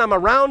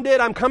around it,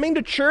 I'm coming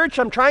to church,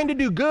 I'm trying to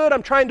do good,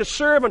 I'm trying to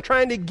serve, I'm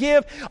trying to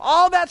give,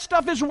 all that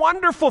stuff is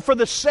wonderful for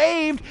the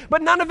saved,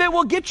 but none of it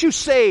will get you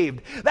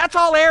saved. That's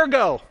all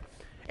ergo.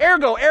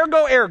 Ergo,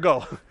 ergo,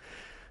 ergo.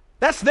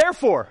 That's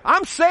therefore.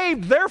 I'm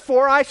saved,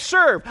 therefore I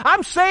serve.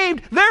 I'm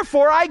saved,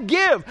 therefore I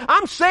give.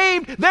 I'm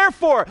saved,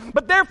 therefore.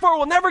 But therefore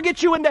will never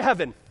get you into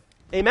heaven.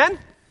 Amen?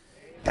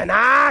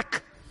 Danach.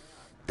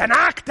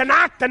 Danach,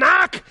 danach,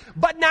 danach.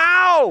 But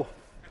now,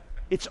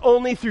 it's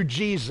only through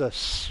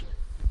Jesus.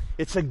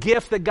 It's a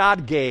gift that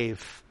God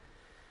gave.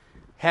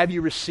 Have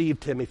you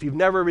received him? If you've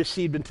never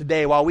received him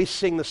today, while we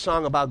sing the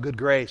song about good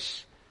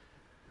grace,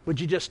 would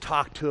you just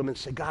talk to him and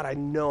say, God, I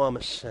know I'm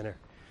a sinner.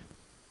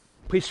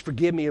 Please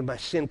forgive me of my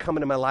sin. Come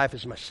into my life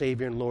as my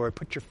Savior and Lord.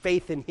 Put your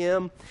faith in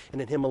him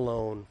and in him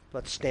alone.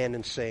 Let's stand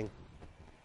and sing.